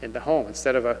in the home.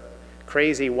 Instead of a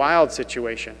crazy, wild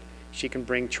situation, she can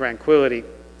bring tranquility,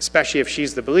 especially if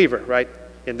she's the believer, right,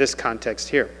 in this context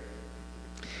here.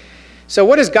 So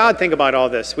what does God think about all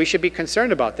this? We should be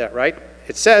concerned about that, right?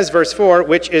 It says, verse 4,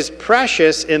 which is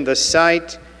precious in the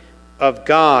sight of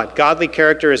God. Godly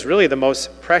character is really the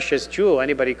most precious jewel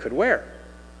anybody could wear.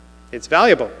 It's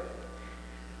valuable.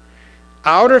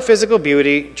 Outer physical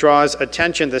beauty draws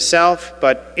attention to self,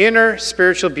 but inner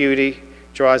spiritual beauty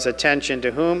draws attention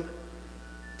to whom?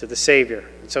 To the Savior.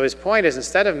 And so his point is,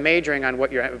 instead of majoring on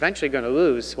what you're eventually going to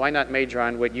lose, why not major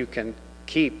on what you can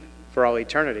keep for all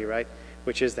eternity, right?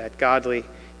 Which is that godly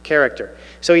character.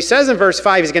 So he says in verse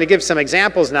 5, he's going to give some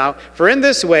examples now. For in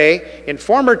this way, in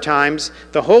former times,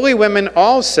 the holy women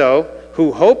also,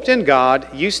 who hoped in God,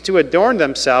 used to adorn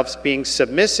themselves, being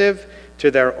submissive to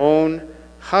their own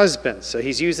husbands. So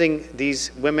he's using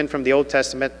these women from the Old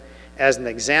Testament as an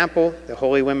example, the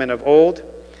holy women of old.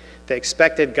 They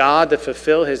expected God to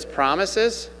fulfill his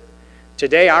promises.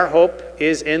 Today, our hope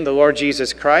is in the Lord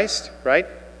Jesus Christ, right?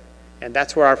 And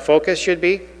that's where our focus should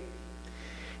be.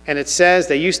 And it says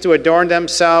they used to adorn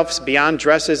themselves beyond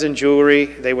dresses and jewelry.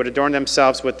 They would adorn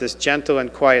themselves with this gentle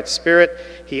and quiet spirit.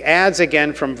 He adds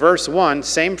again from verse 1,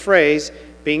 same phrase,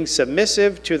 being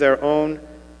submissive to their own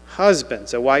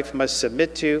husbands. A wife must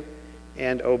submit to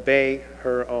and obey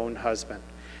her own husband.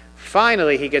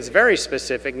 Finally, he gets very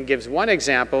specific and gives one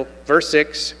example, verse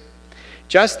 6.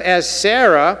 Just as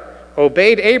Sarah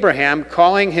obeyed Abraham,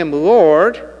 calling him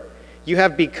Lord, you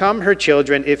have become her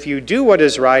children if you do what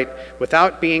is right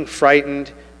without being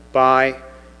frightened by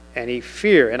any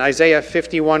fear. In Isaiah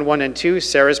 51, 1 and 2,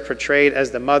 Sarah is portrayed as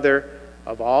the mother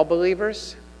of all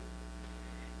believers.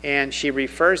 And she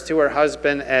refers to her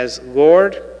husband as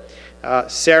Lord.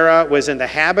 Sarah was in the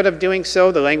habit of doing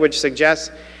so, the language suggests.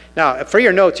 Now, for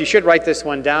your notes, you should write this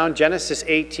one down. Genesis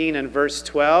 18 and verse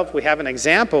 12. We have an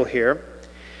example here.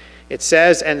 It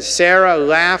says, and Sarah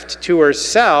laughed to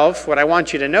herself. What I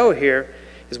want you to know here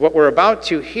is what we're about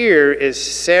to hear is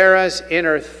Sarah's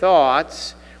inner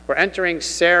thoughts. We're entering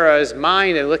Sarah's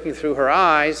mind and looking through her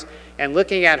eyes and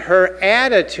looking at her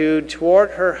attitude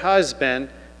toward her husband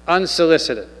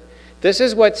unsolicited. This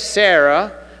is what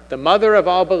Sarah, the mother of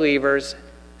all believers,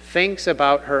 thinks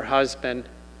about her husband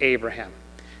Abraham.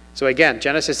 So again,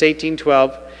 Genesis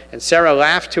 18:12, and Sarah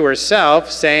laughed to herself,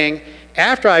 saying,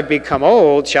 after I've become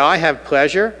old, shall I have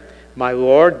pleasure, my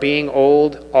Lord being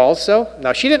old also?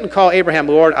 Now, she didn't call Abraham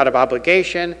Lord out of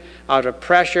obligation, out of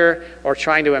pressure or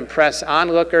trying to impress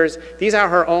onlookers. These are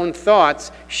her own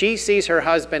thoughts. She sees her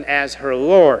husband as her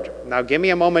Lord. Now, give me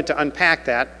a moment to unpack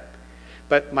that.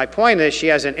 But my point is, she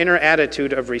has an inner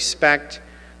attitude of respect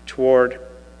toward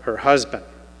her husband.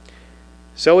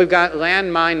 So we've got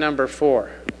landmine number 4.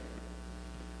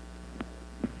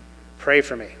 Pray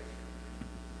for me.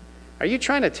 Are you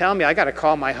trying to tell me I got to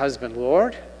call my husband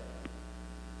Lord?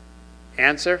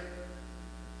 Answer.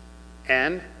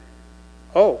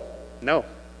 No.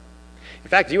 In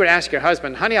fact, you would ask your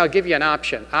husband, honey, I'll give you an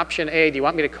option. Option A, do you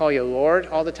want me to call you Lord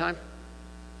all the time?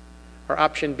 Or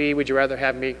option B, would you rather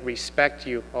have me respect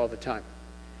you all the time?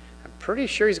 I'm pretty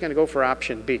sure he's going to go for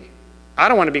option B. I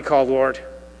don't want to be called Lord.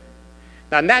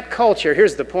 Now, in that culture,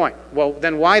 here's the point. Well,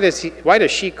 then why does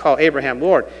she call Abraham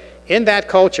Lord? In that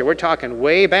culture, we're talking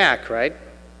way back, right?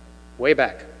 Way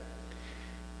back.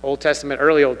 Old Testament,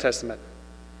 early Old Testament.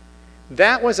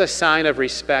 That was a sign of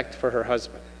respect for her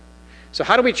husband. So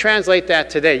how do we translate that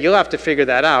today? You'll have to figure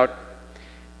that out.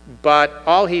 But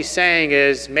all he's saying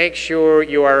is make sure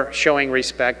you are showing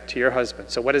respect to your husband.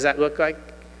 So what does that look like?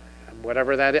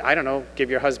 Whatever that is, I don't know, give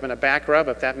your husband a back rub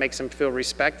if that makes him feel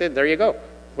respected. There you go.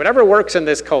 Whatever works in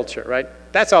this culture, right?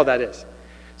 That's all that is.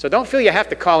 So don't feel you have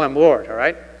to call him Lord, all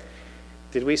right?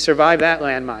 Did we survive that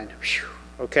landmine? Whew.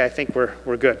 Okay, I think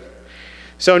we're good.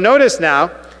 So notice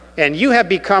now, and you have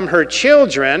become her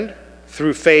children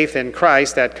through faith in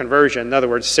Christ, that conversion, in other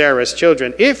words, Sarah's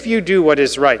children, if you do what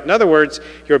is right. In other words,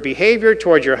 your behavior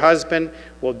toward your husband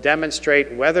will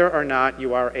demonstrate whether or not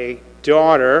you are a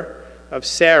daughter of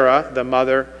Sarah, the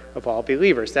mother of all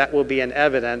believers. That will be an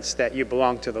evidence that you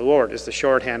belong to the Lord, is the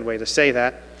shorthand way to say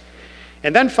that.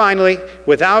 And then finally,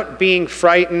 without being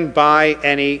frightened by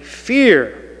any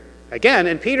fear. Again,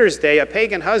 in Peter's day, a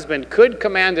pagan husband could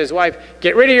command his wife,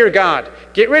 get rid of your God,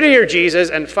 get rid of your Jesus,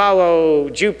 and follow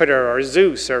Jupiter or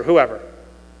Zeus or whoever,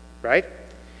 right?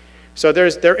 So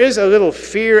there is a little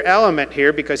fear element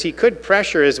here because he could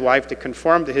pressure his wife to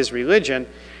conform to his religion,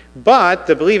 but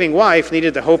the believing wife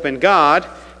needed to hope in God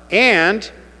and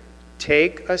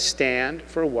take a stand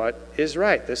for what is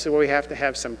right. This is where we have to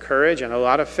have some courage and a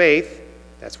lot of faith.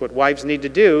 That's what wives need to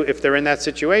do if they're in that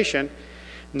situation.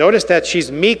 Notice that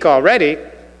she's meek already,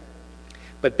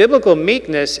 but biblical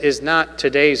meekness is not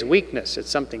today's weakness. It's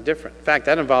something different. In fact,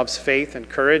 that involves faith and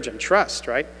courage and trust,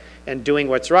 right? And doing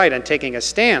what's right and taking a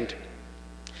stand.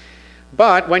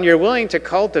 But when you're willing to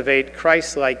cultivate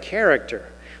Christ-like character,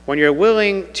 when you're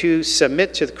willing to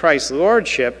submit to Christ's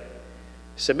lordship,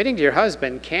 submitting to your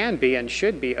husband can be and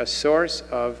should be a source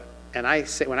of, and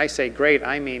when I say great,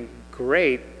 I mean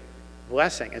great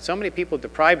blessing. And so many people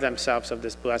deprive themselves of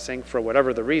this blessing for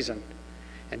whatever the reason.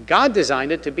 And God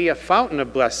designed it to be a fountain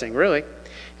of blessing, really.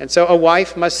 And so a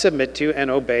wife must submit to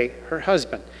and obey her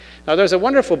husband. Now, there's a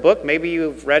wonderful book. Maybe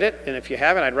you've read it, and if you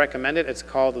haven't, I'd recommend it. It's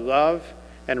called Love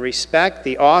and Respect.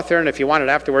 The author, and if you want it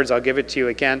afterwards, I'll give it to you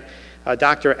again,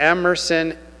 Dr.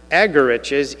 Emerson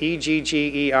Eggerichs,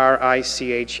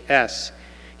 Eggerichs.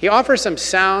 He offers some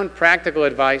sound, practical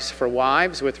advice for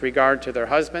wives with regard to their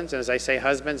husbands. And as I say,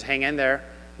 husbands, hang in there.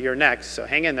 You're next, so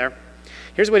hang in there.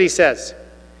 Here's what he says,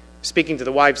 speaking to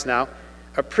the wives now.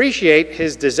 Appreciate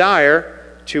his desire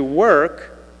to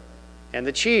work and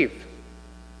achieve.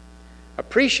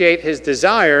 Appreciate his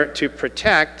desire to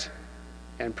protect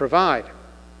and provide.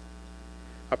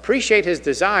 Appreciate his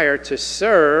desire to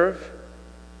serve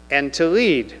and to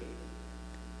lead.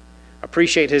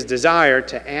 Appreciate his desire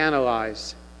to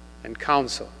analyze and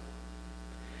counsel.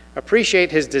 Appreciate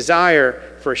his desire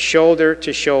for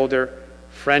shoulder-to-shoulder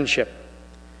friendship.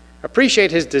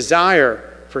 Appreciate his desire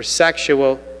for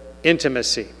sexual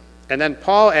intimacy. And then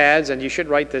Paul adds, and you should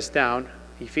write this down,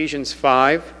 Ephesians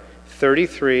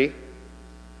 5:33,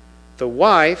 the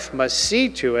wife must see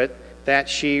to it that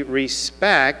she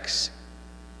respects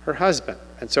her husband.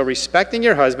 And so respecting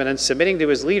your husband and submitting to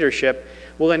his leadership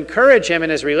will encourage him in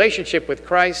his relationship with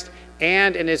Christ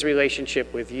and in his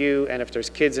relationship with you, and if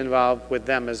there's kids involved, with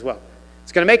them as well.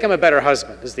 It's going to make him a better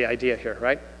husband, is the idea here,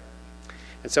 right?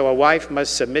 And so a wife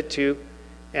must submit to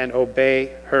and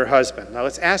obey her husband. Now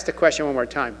let's ask the question one more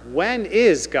time. When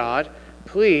is God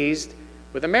pleased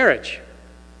with a marriage?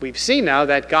 We've seen now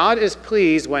that God is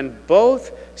pleased when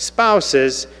both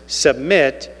spouses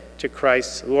submit to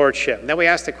Christ's lordship. And then we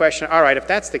ask the question, all right, if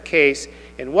that's the case,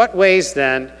 in what ways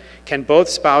then can both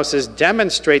spouses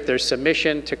demonstrate their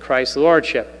submission to Christ's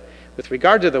lordship? With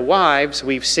regard to the wives,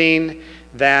 we've seen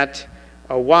that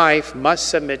a wife must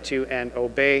submit to and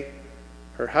obey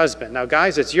her husband. Now,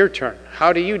 guys, it's your turn.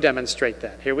 How do you demonstrate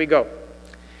that? Here we go.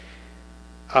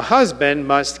 A husband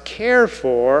must care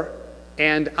for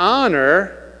and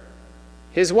honor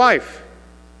his wife.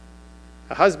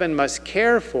 a husband must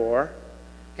care for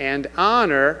and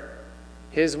honor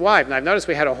his wife. Now, I've noticed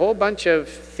we had a whole bunch of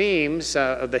themes,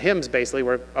 of the hymns basically,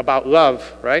 were about love,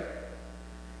 right?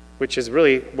 Which is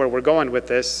really where we're going with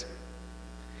this.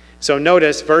 So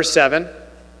notice verse 7.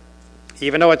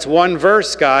 Even though it's one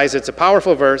verse, guys, it's a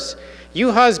powerful verse.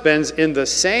 You husbands, in the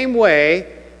same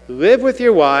way, live with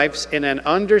your wives in an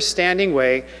understanding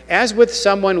way, as with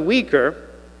someone weaker,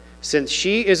 since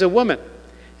she is a woman,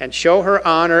 and show her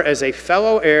honor as a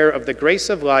fellow heir of the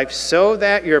grace of life, so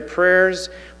that your prayers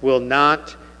will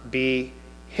not be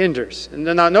hindered. And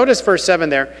now notice verse 7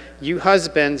 there, you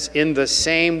husbands in the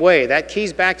same way. That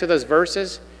keys back to those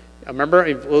verses. Remember,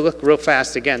 we'll look real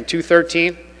fast again.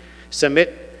 2:13,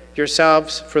 submit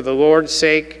yourselves for the Lord's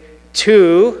sake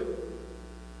to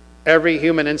every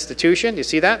human institution. You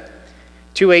see that?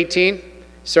 2:18,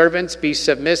 servants, be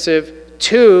submissive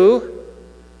to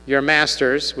your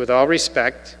masters with all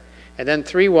respect. And then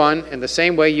 3:1, in the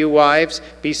same way, you wives,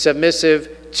 be submissive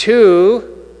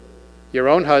to your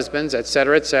own husbands,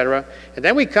 etc., etc. And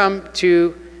then we come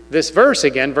to this verse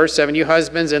again, verse 7, you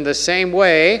husbands, in the same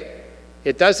way.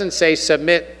 It doesn't say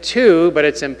submit to, but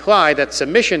it's implied that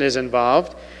submission is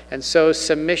involved. And so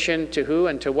submission to who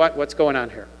and to what? What's going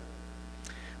on here?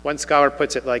 One scholar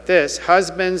puts it like this: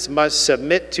 husbands must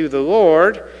submit to the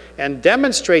Lord and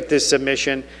demonstrate this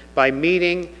submission by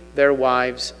meeting their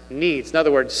wives' needs. In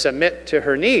other words, submit to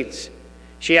her needs.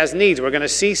 She has needs. We're going to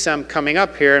see some coming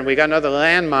up here, and we got another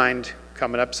landmine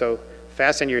coming up, so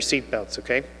fasten your seatbelts,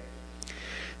 okay?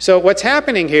 So what's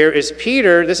happening here is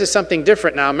Peter, this is something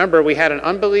different now. Remember, we had an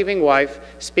unbelieving wife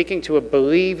speaking to a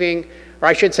believing, or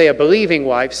I should say a believing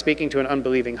wife speaking to an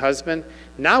unbelieving husband.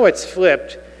 Now it's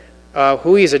flipped.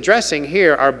 Who he's addressing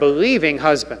here are believing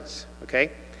husbands,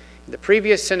 okay? In the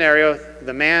previous scenario,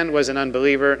 the man was an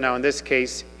unbeliever. Now in this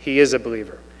case, he is a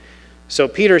believer. So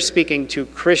Peter's speaking to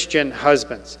Christian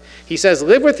husbands. He says,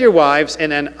 live with your wives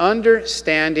in an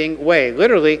understanding way,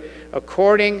 literally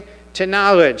according to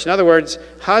knowledge. In other words,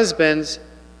 husbands,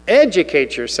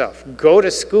 educate yourself. Go to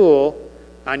school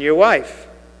on your wife.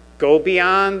 Go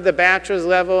beyond the bachelor's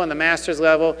level and the master's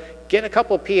level. Get a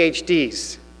couple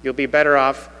PhDs. You'll be better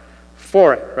off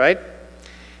for it, right?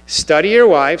 Study your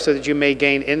wife so that you may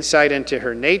gain insight into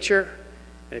her nature.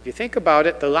 And if you think about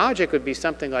it, the logic would be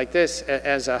something like this.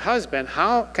 As a husband,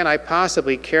 how can I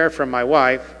possibly care for my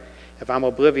wife if I'm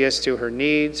oblivious to her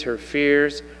needs, her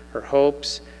fears, her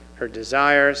hopes, her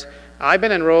desires? I've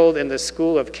been enrolled in the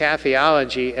School of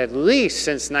Cathyology at least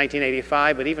since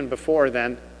 1985, but even before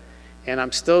then. And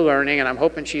I'm still learning, and I'm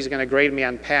hoping she's going to grade me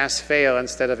on pass-fail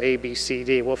instead of A, B, C,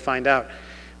 D. We'll find out.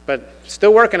 But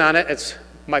still working on it. It's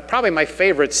probably my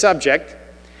favorite subject.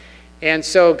 And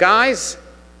so, guys,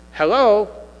 hello.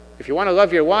 If you want to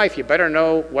love your wife, you better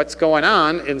know what's going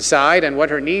on inside and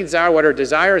what her needs are, what her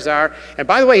desires are. And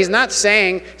by the way, he's not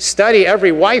saying study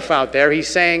every wife out there. He's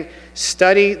saying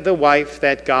study the wife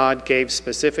that God gave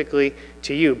specifically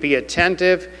to you. Be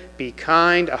attentive, be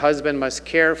kind. A husband must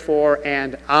care for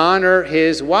and honor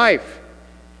his wife.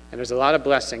 And there's a lot of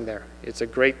blessing there. It's a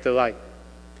great delight.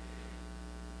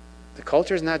 The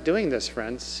culture is not doing this,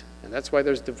 friends. And that's why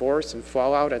there's divorce and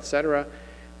fallout, etc.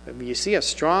 You see a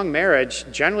strong marriage,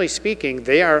 generally speaking,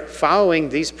 they are following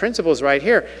these principles right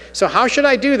here. So how should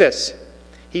I do this?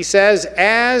 He says,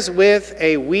 as with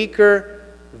a weaker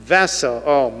vessel.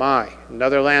 Oh my,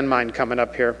 another landmine coming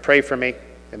up here. Pray for me.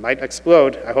 It might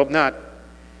explode. I hope not.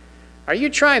 Are you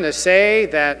trying to say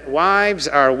that wives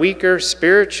are weaker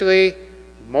spiritually,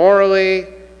 morally,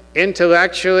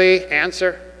 intellectually?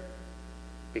 Answer.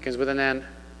 Begins with an N.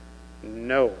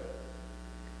 No.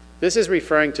 This is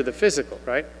referring to the physical,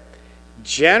 right?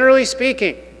 Generally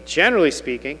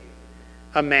speaking,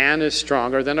 a man is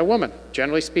stronger than a woman,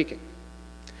 generally speaking.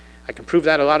 I can prove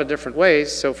that a lot of different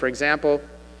ways. So, for example,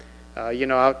 you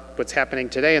know what's happening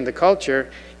today in the culture.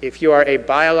 If you are a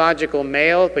biological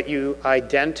male, but you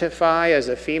identify as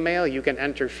a female, you can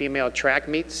enter female track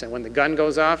meets, and when the gun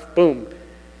goes off, boom.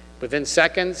 Within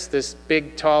seconds, this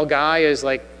big, tall guy is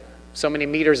like so many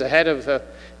meters ahead of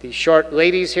these short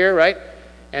ladies here, right?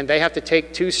 And they have to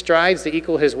take 2 strides to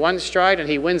equal his 1 stride, and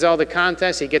he wins all the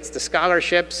contests, he gets the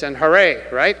scholarships, and hooray,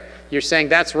 right? You're saying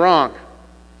that's wrong.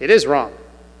 It is wrong.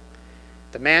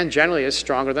 The man generally is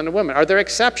stronger than the woman. Are there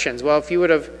exceptions? Well, if you would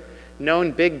have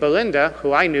known Big Belinda,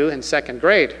 who I knew in 2nd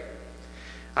grade,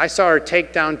 I saw her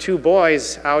take down 2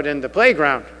 boys out in the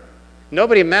playground.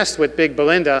 Nobody messed with Big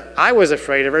Belinda. I was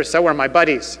afraid of her, so were my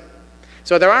buddies.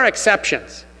 So there are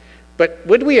exceptions. But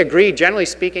would we agree, generally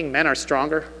speaking, men are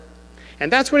stronger?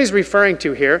 And that's what he's referring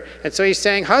to here. And so he's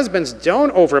saying, husbands,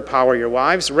 don't overpower your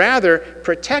wives. Rather,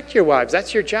 protect your wives.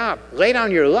 That's your job. Lay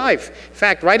down your life. In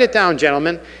fact, write it down,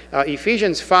 gentlemen.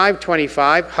 Ephesians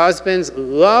 5:25, husbands,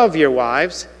 love your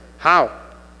wives. How?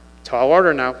 Tall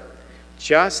order now.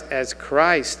 Just as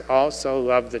Christ also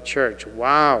loved the church.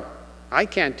 Wow. I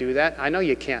can't do that. I know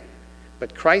you can't.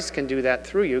 But Christ can do that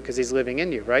through you because he's living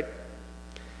in you, right?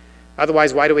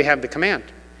 Otherwise, why do we have the command?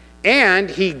 And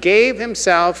he gave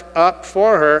himself up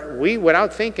for her. We,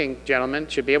 without thinking, gentlemen,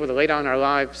 should be able to lay down our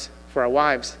lives for our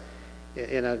wives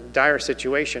in a dire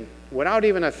situation without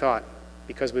even a thought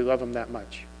because we love them that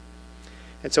much.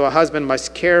 And so a husband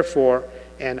must care for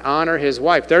and honor his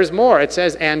wife. There's more. It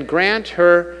says, and grant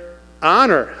her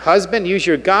honor. Husband, use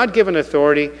your God-given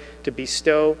authority to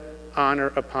bestow honor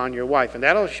upon your wife. And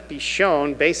that'll be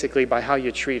shown basically by how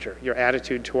you treat her, your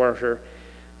attitude toward her,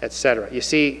 etc. You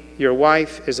see, your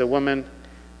wife is a woman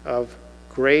of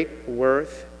great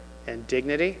worth and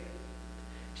dignity.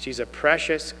 She's a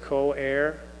precious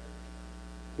co-heir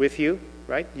with you,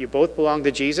 right? You both belong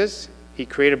to Jesus. He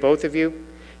created both of you.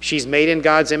 She's made in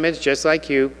God's image just like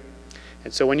you.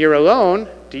 And so when you're alone,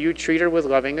 do you treat her with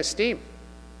loving esteem?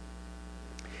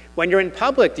 When you're in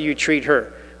public, do you treat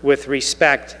her with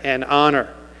respect and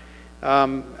honor?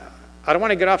 I don't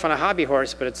want to get off on a hobby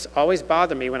horse, but it's always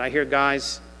bothered me when I hear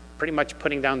guys pretty much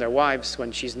putting down their wives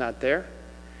when she's not there.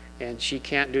 And she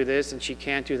can't do this and she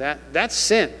can't do that. That's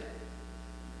sin.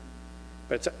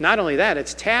 But it's not only that,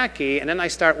 it's tacky. And then I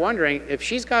start wondering, if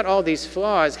she's got all these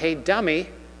flaws, hey, dummy,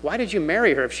 why did you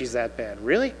marry her if she's that bad?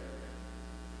 Really?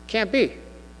 Can't be.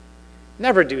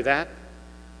 Never do that.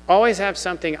 Always have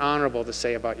something honorable to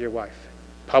say about your wife,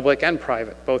 public and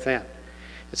private, both and.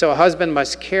 And so a husband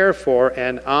must care for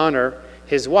and honor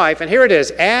his wife. And here it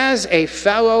is, as a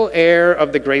fellow heir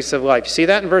of the grace of life. See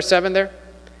that in verse 7 there?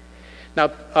 Now,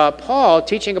 Paul,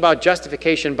 teaching about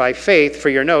justification by faith for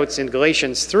your notes in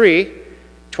Galatians 3,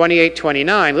 28,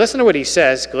 29. Listen to what he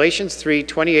says, Galatians 3,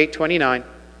 28, 29.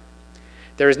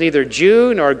 There is neither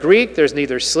Jew nor Greek, there's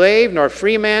neither slave nor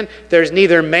free man, there's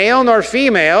neither male nor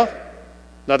female,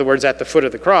 in other words, at the foot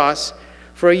of the cross,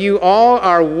 for you all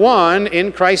are one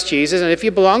in Christ Jesus, and if you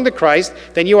belong to Christ,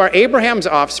 then you are Abraham's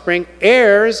offspring,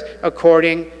 heirs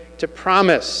according to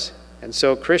promise. And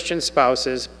so Christian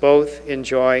spouses both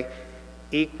enjoy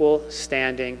equal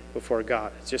standing before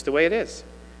God. It's just the way it is.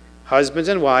 Husbands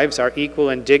and wives are equal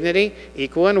in dignity,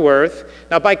 equal in worth.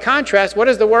 Now, by contrast, what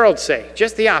does the world say?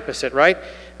 Just the opposite, right?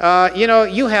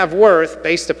 You have worth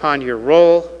based upon your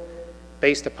role,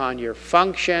 based upon your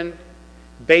function,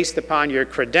 based upon your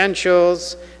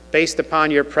credentials, based upon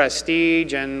your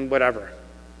prestige and whatever.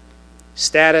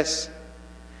 Status.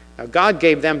 Now, God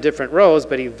gave them different roles,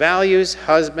 but he values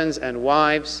husbands and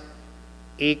wives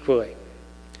equally.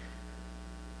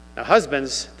 Now,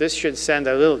 husbands, this should send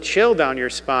a little chill down your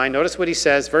spine. Notice what he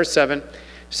says, verse 7,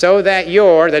 so that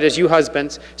that is you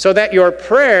husbands, so that your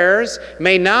prayers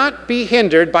may not be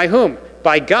hindered by whom?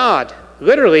 By God.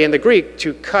 Literally in the Greek,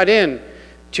 to cut in,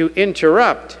 to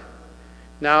interrupt.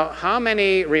 Now, how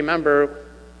many remember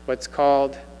what's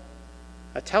called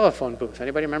a telephone booth?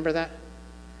 Anybody remember that?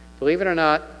 Believe it or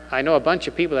not, I know a bunch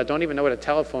of people that don't even know what a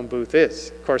telephone booth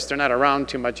is. Of course, they're not around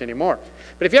too much anymore.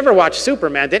 But if you ever watched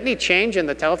Superman, didn't he change in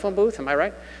the telephone booth? Am I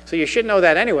right? So you should know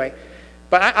that anyway.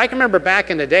 But I can remember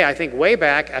back in the day, I think way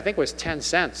back, I think it was 10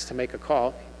 cents to make a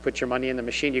call. Put your money in the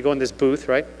machine. You go in this booth,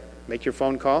 right? Make your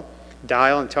phone call,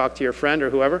 dial and talk to your friend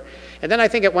or whoever. And then I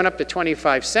think it went up to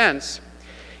 25 cents.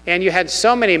 And you had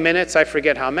so many minutes, I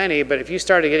forget how many, but if you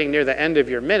started getting near the end of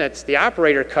your minutes, the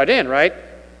operator cut in, right?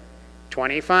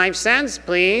 25 cents,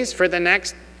 please, for the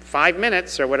next 5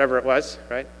 minutes or whatever it was,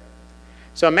 right?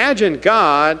 So imagine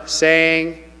God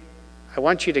saying, I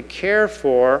want you to care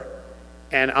for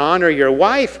and honor your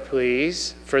wife,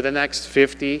 please, for the next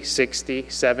 50, 60,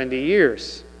 70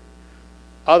 years.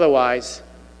 Otherwise,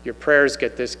 your prayers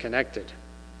get disconnected.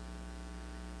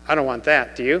 I don't want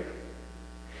that, do you?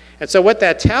 And so what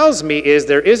that tells me is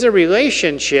there is a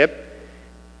relationship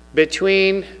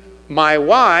between my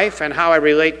wife and how I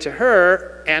relate to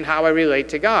her and how I relate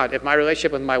to God. If my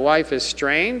relationship with my wife is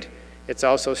strained, it's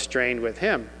also strained with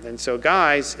him. And so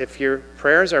guys, if your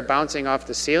prayers are bouncing off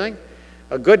the ceiling,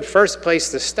 a good first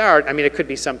place to start, I mean, it could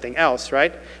be something else,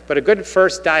 right? But a good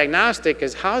first diagnostic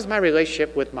is, how's my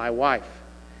relationship with my wife?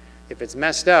 If it's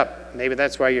messed up, maybe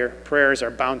that's why your prayers are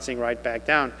bouncing right back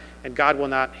down, and God will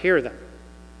not hear them.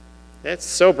 It's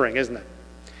sobering, isn't it?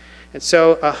 And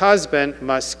so a husband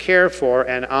must care for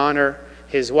and honor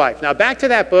his wife. Now back to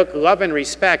that book, Love and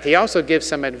Respect, he also gives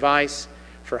some advice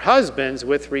for husbands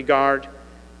with regard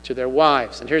to their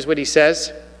wives. And here's what he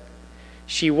says.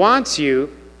 She wants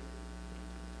you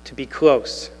to be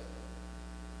close.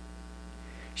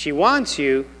 She wants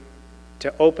you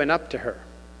to open up to her.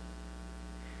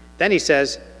 Then he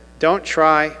says, don't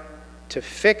try to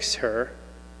fix her,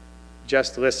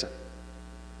 just listen.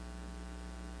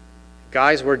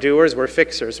 Guys, we're doers, we're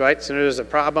fixers, right? As soon as there's a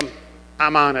problem,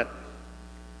 I'm on it.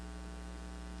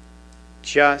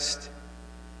 Just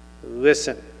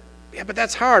listen. Yeah, but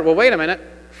that's hard. Well, wait a minute.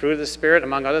 Fruit of the Spirit,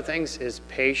 among other things, is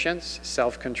patience,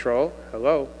 self-control.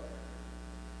 Hello.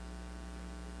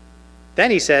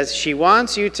 Then he says, she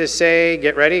wants you to say,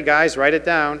 get ready, guys, write it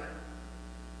down.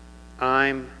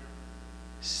 I'm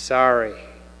sorry.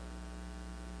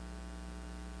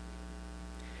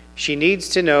 She needs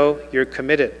to know you're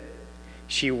committed.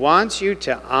 She wants you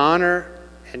to honor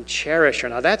and cherish her.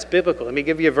 Now that's biblical. Let me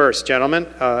give you a verse, gentlemen.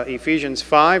 Ephesians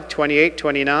 5, 28,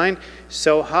 29.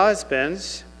 So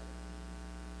husbands,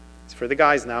 it's for the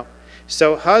guys now.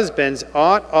 So husbands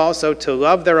ought also to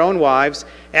love their own wives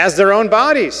as their own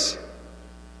bodies.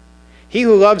 He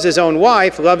who loves his own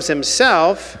wife loves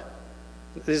himself.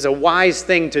 This is a wise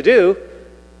thing to do.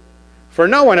 For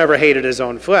no one ever hated his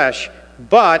own flesh,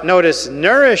 but notice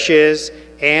nourishes,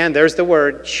 and there's the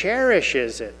word,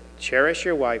 cherishes it. Cherish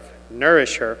your wife,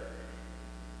 nourish her,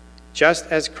 just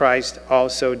as Christ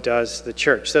also does the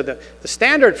church. So the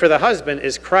standard for the husband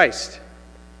is Christ.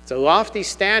 It's a lofty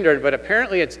standard, but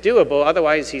apparently it's doable.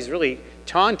 Otherwise, he's really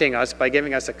taunting us by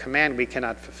giving us a command we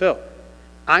cannot fulfill.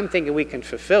 I'm thinking we can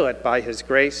fulfill it by his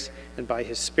grace and by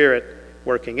his Spirit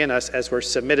working in us as we're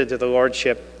submitted to the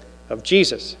lordship of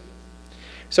Jesus.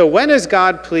 So when is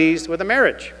God pleased with a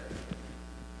marriage?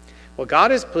 Well,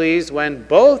 God is pleased when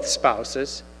both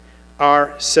spouses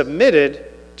are submitted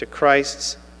to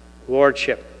Christ's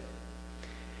lordship.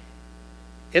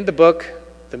 In the book,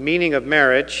 The Meaning of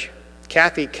Marriage,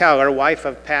 Kathy Keller, wife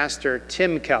of Pastor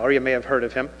Tim Keller, you may have heard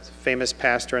of him, a famous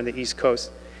pastor on the East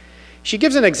Coast, she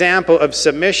gives an example of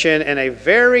submission in a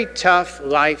very tough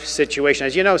life situation.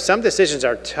 As you know, some decisions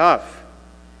are tough.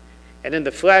 And in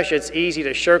the flesh, it's easy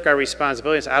to shirk our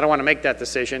responsibilities. I don't want to make that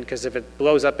decision because if it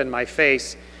blows up in my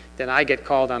face, then I get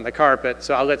called on the carpet.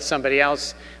 So I'll let somebody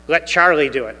else, let Charlie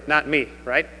do it, not me,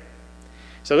 right?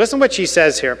 So listen to what she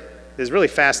says here. This is really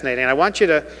fascinating. I want you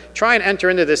to try and enter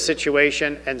into this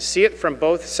situation and see it from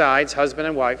both sides, husband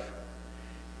and wife.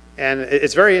 And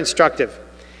it's very instructive.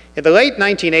 In the late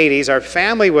 1980s, our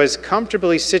family was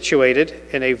comfortably situated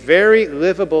in a very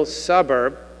livable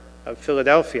suburb of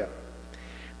Philadelphia,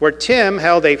 where Tim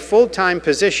held a full-time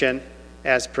position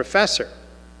as professor.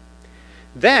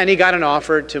 Then he got an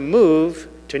offer to move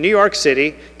to New York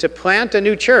City to plant a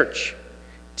new church.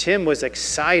 Tim was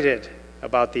excited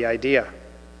about the idea,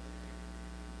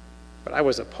 but I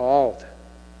was appalled.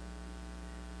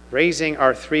 Raising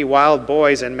our 3 wild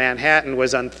boys in Manhattan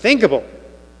was unthinkable.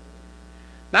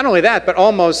 Not only that, but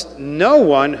almost no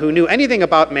one who knew anything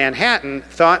about Manhattan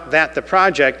thought that the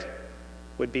project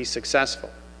would be successful.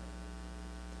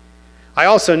 I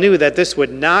also knew that this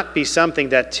would not be something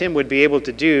that Tim would be able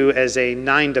to do as a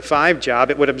 9-to-5 job.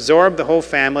 It would absorb the whole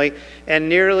family and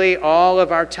nearly all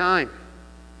of our time.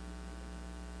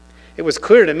 It was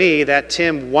clear to me that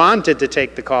Tim wanted to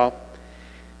take the call,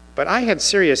 but I had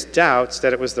serious doubts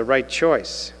that it was the right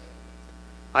choice.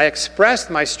 I expressed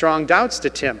my strong doubts to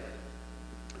Tim,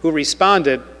 who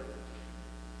responded,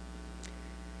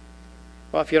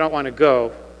 well, if you don't want to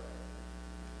go,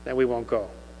 then we won't go.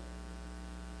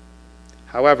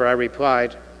 However, I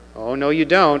replied, oh, no, you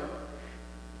don't.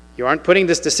 You aren't putting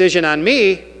this decision on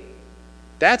me.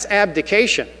 That's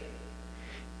abdication.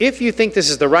 If you think this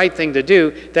is the right thing to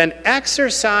do, then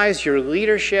exercise your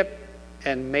leadership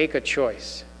and make a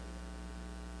choice.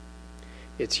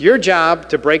 It's your job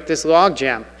to break this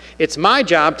logjam. It's my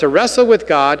job to wrestle with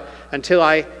God until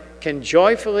I can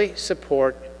joyfully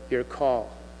support your call.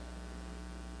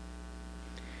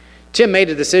 Tim made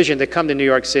a decision to come to New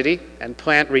York City and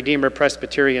plant Redeemer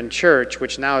Presbyterian Church,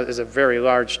 which now is a very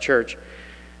large church.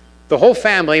 The whole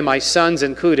family, my sons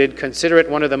included, consider it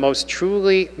one of the most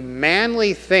truly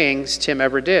manly things Tim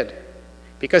ever did,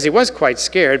 because he was quite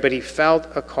scared, but he felt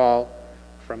a call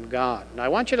from God. Now I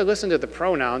want you to listen to the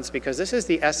pronouns, because this is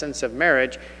the essence of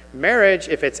marriage. Marriage,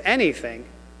 if it's anything,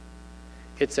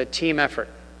 it's a team effort.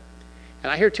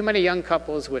 And I hear too many young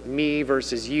couples with me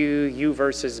versus you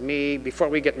versus me. Before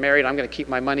we get married, I'm going to keep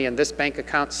my money in this bank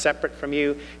account separate from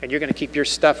you, and you're going to keep your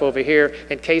stuff over here.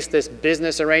 In case this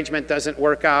business arrangement doesn't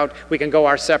work out, we can go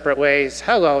our separate ways.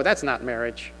 Hello, that's not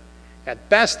marriage. At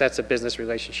best, that's a business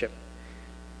relationship.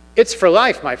 It's for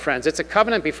life, my friends. It's a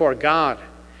covenant before God.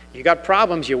 You got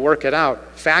problems, you work it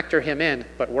out. Factor him in,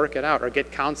 but work it out, or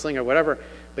get counseling or whatever,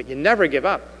 but you never give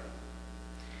up.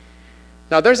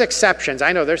 Now, there's exceptions.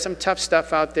 I know there's some tough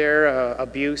stuff out there,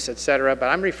 abuse, etc., but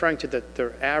I'm referring to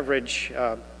the average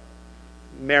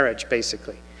marriage,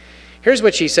 basically. Here's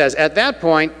what she says. At that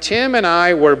point, Tim and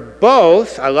I were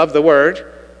both, I love the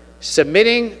word,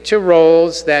 submitting to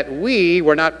roles that we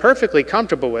were not perfectly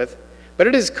comfortable with, but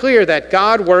it is clear that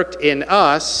God worked in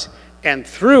us and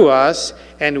through us,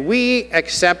 and we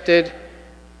accepted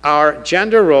our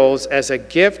gender roles as a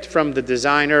gift from the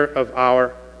designer of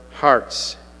our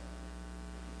hearts.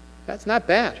 That's not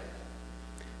bad.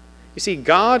 You see,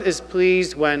 God is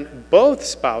pleased when both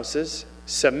spouses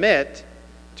submit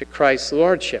to Christ's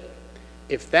lordship.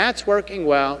 If that's working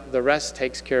well, the rest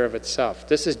takes care of itself.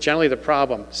 This is generally the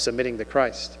problem, submitting to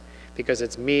Christ, because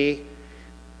it's me.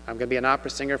 I'm going to be an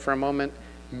opera singer for a moment.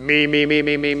 Me, me, me,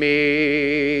 me, me,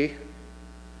 me.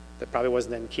 That probably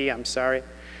wasn't in key, I'm sorry.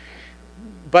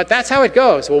 But that's how it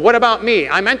goes. Well, what about me?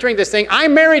 I'm entering this thing. I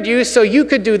married you so you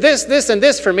could do this, this, and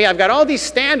this for me. I've got all these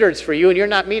standards for you, and you're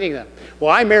not meeting them.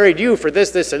 Well, I married you for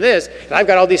this, this, and this, and I've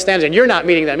got all these standards, and you're not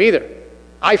meeting them either.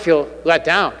 I feel let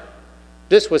down.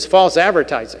 This was false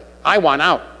advertising. I want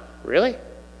out. Really?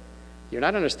 You're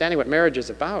not understanding what marriage is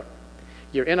about.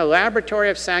 You're in a laboratory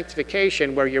of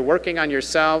sanctification where you're working on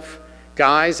yourself,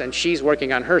 guys, and she's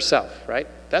working on herself, right?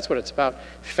 That's what it's about.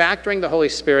 Factoring the Holy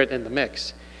Spirit in the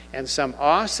mix. And some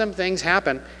awesome things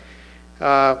happen.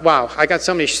 Wow, I got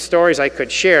so many stories I could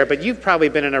share, but you've probably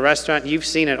been in a restaurant, you've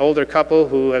seen an older couple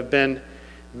who have been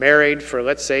married for,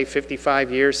 let's say, 55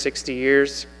 years, 60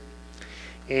 years.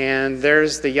 And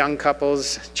there's the young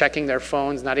couples checking their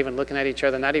phones, not even looking at each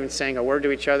other, not even saying a word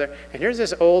to each other. And here's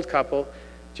this old couple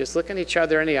just looking each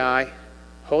other in the eye,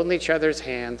 holding each other's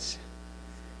hands.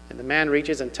 And the man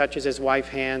reaches and touches his wife's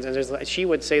hands, and she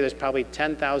would say there's probably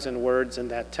 10,000 words in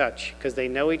that touch, because they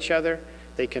know each other,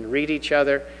 they can read each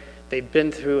other, they've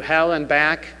been through hell and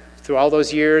back, through all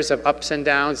those years of ups and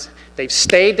downs, they've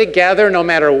stayed together no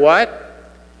matter what,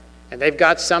 and they've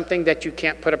got something that you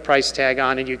can't put a price tag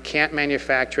on, and you can't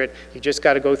manufacture it, you just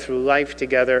got to go through life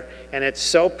together, and it's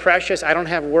so precious, I don't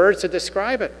have words to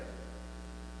describe it.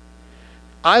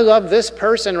 I love this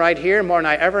person right here more than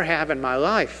I ever have in my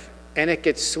life. And it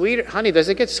gets sweeter. Honey, does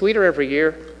it get sweeter every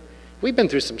year? We've been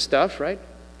through some stuff, right?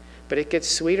 But it gets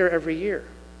sweeter every year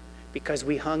because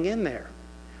we hung in there.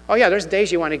 Oh yeah, there's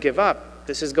days you want to give up.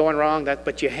 This is going wrong,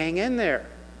 but you hang in there.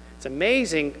 It's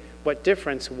amazing what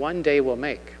difference one day will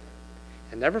make.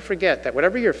 And never forget that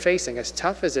whatever you're facing, as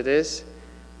tough as it is,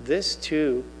 this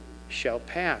too shall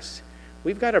pass.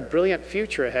 We've got a brilliant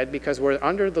future ahead because we're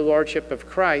under the lordship of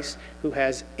Christ, who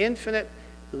has infinite,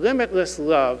 limitless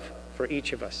love for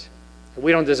each of us.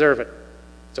 We don't deserve it.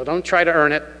 So don't try to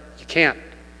earn it. You can't.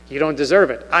 You don't deserve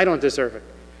it. I don't deserve it.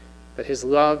 But his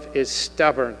love is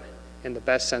stubborn in the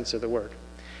best sense of the word.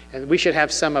 And we should have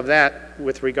some of that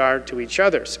with regard to each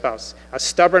other's spouse. A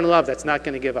stubborn love that's not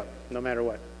going to give up, no matter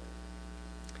what.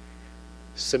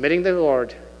 Submitting to the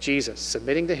Lord, Jesus,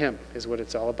 submitting to him is what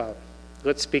it's all about.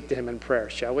 Let's speak to him in prayer,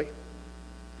 shall we?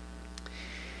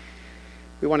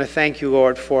 We want to thank you,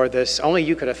 Lord, for this. Only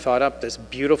you could have thought up this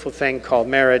beautiful thing called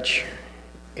marriage.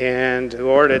 And,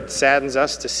 Lord, it saddens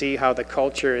us to see how the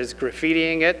culture is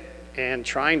graffitiing it and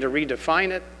trying to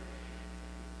redefine it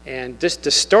and just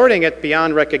distorting it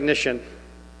beyond recognition.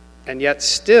 And yet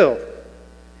still,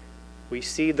 we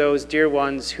see those dear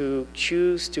ones who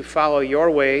choose to follow your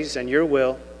ways and your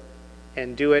will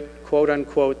and do it, quote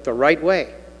unquote, the right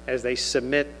way as they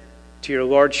submit to your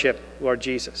lordship, Lord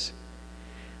Jesus.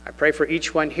 I pray for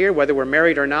each one here, whether we're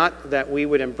married or not, that we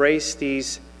would embrace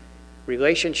these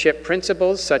relationship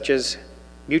principles such as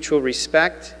mutual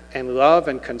respect and love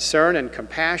and concern and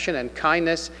compassion and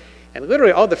kindness and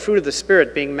literally all the fruit of the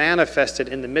Spirit being manifested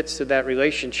in the midst of that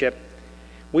relationship.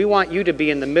 We want you to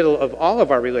be in the middle of all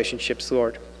of our relationships,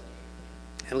 Lord.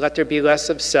 And let there be less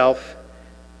of self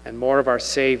and more of our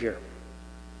Savior.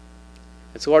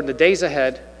 And so, Lord, in the days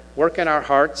ahead, work in our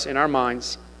hearts, in our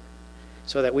minds,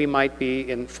 so that we might be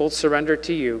in full surrender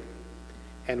to you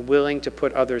and willing to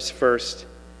put others first.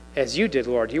 As you did,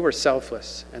 Lord, you were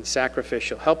selfless and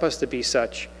sacrificial. Help us to be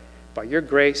such by your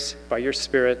grace, by your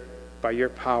Spirit, by your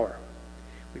power.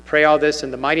 We pray all this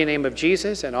in the mighty name of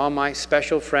Jesus, and all my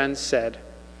special friends said,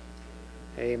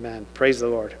 amen. Praise the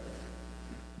Lord.